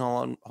 I really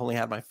only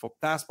had my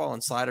fastball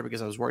and slider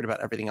because I was worried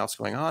about everything else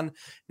going on.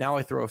 Now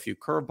I throw a few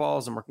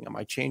curveballs. I'm working on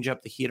my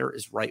changeup. The heater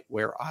is right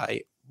where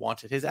I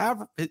wanted. His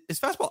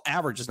fastball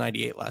average is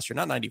 98 last year,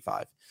 not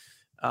 95.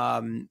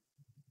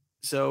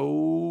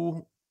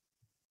 So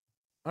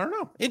I don't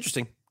know.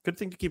 Interesting. Good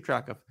thing to keep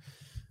track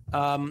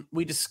of.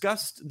 We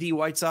discussed the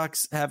White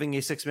Sox having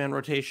a 6-man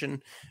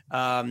rotation.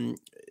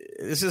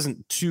 This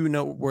isn't too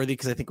noteworthy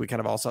because I think we kind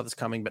of all saw this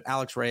coming, but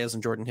Alex Reyes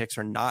and Jordan Hicks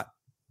are not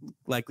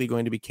likely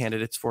going to be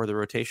candidates for the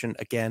rotation.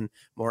 Again,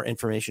 more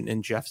information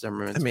in Jeff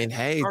Zimmerman's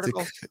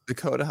article.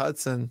 Dakota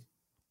Hudson,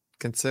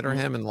 consider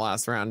him in the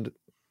last round.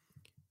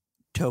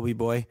 Toby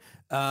boy.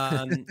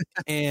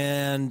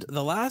 And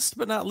the last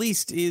but not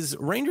least is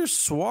Ranger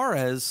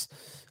Suarez,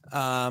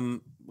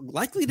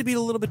 likely to be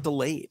a little bit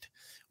delayed.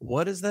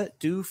 What does that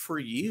do for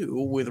you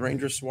with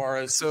Ranger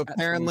Suarez? So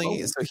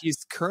apparently,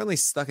 he's currently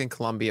stuck in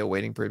Colombia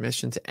waiting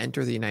permission to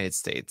enter the United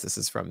States. This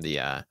is from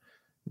the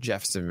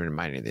Jeff Zimmerman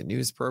Minding the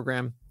News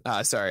program.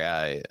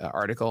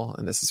 Article,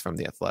 and this is from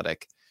The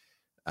Athletic.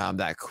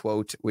 That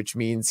quote, which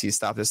means he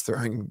stopped his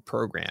throwing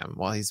program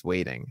while he's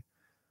waiting.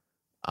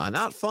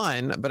 Not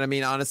fun, but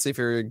honestly, if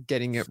you're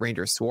getting at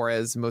Ranger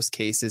Suarez, most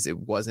cases it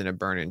wasn't a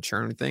burn and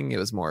churn thing. It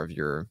was more of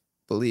you're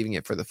believing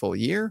it for the full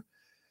year.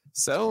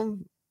 So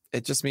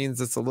it just means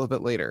it's a little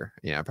bit later.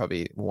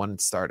 Probably one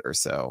start or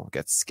so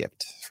gets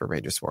skipped for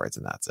Ranger Suarez,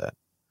 and that's it.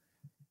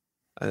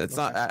 It's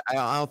not.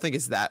 I don't think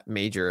it's that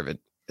major of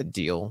a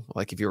deal.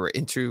 Like if you were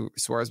into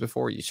Suarez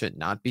before, you should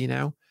not be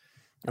now.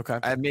 Okay,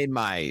 I've made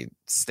my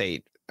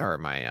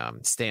my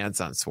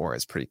stance on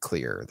Suarez pretty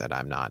clear that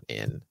I'm not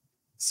in.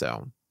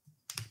 So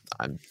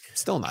I'm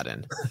still not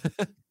in.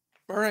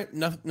 All right.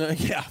 No,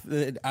 yeah.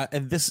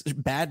 This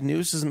bad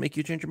news doesn't make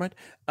you change your mind.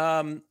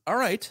 All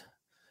right.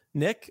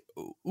 Nick,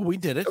 we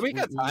did it. We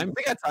got time.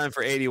 We got time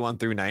for 81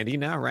 through 90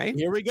 now, right?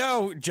 Here we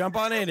go. Jump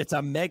on in. It's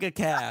a mega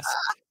cast.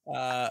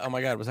 Oh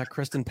my God, was that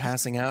Kristen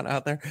passing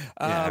out there?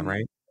 Yeah,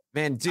 right.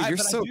 Man, dude, you're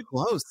so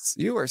close.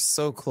 You are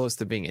so close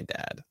to being a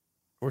dad.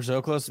 We're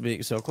so close to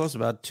being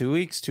about 2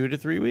 weeks, 2 to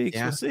 3 weeks.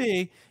 Yeah. We'll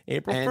see.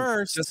 April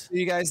 1st. Just so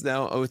you guys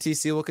know,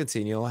 OTC will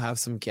continue. We'll have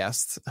some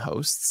guest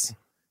hosts.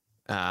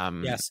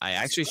 Yes, I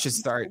actually should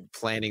start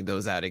planning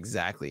those out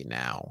exactly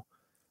now.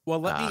 Well,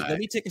 let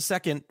me take a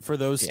second for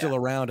those still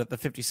around at the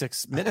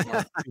 56-minute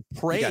mark to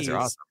praise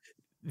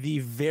the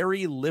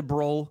very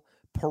liberal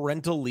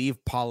parental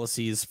leave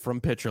policies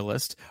from Pitcher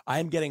List. I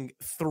am getting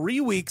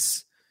 3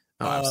 weeks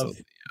of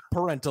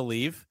parental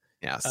leave.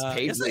 Yes,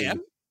 paid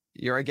leave.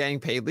 You are getting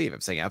paid leave.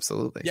 I'm saying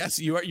absolutely. Yes,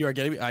 you are. You are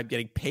getting. I'm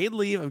getting paid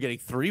leave. I'm getting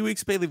 3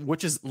 weeks paid leave,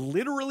 which is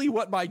literally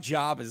what my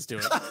job is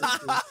doing.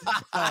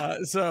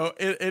 So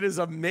it is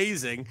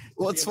amazing.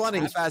 Well, it's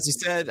funny. Faz, you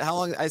said how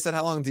long? I said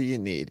how long do you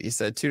need? You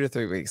said 2 to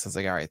 3 weeks. I was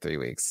like, all right, 3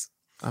 weeks.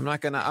 I'm not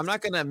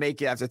gonna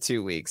make it after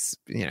 2 weeks.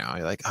 You're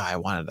like, I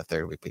wanted a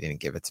third week, but you didn't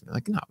give it to me.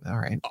 Like, no, all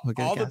right.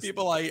 All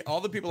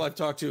the people I've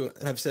talked to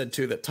have said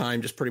too that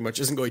time just pretty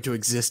much isn't going to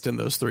exist in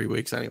those 3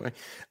 weeks anyway.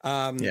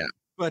 Yeah.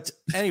 But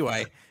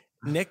anyway.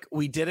 Nick,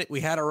 we did it. We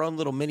had our own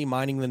little mini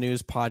Minding the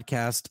News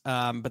podcast,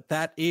 but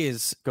that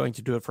is going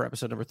to do it for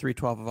episode number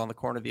 312 of On the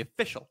Corner, the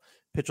official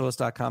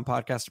PitcherList.com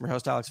podcast. I'm your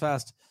host, Alex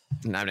Fast.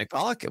 And I'm Nick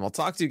Pollock, and we'll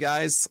talk to you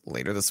guys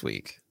later this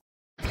week.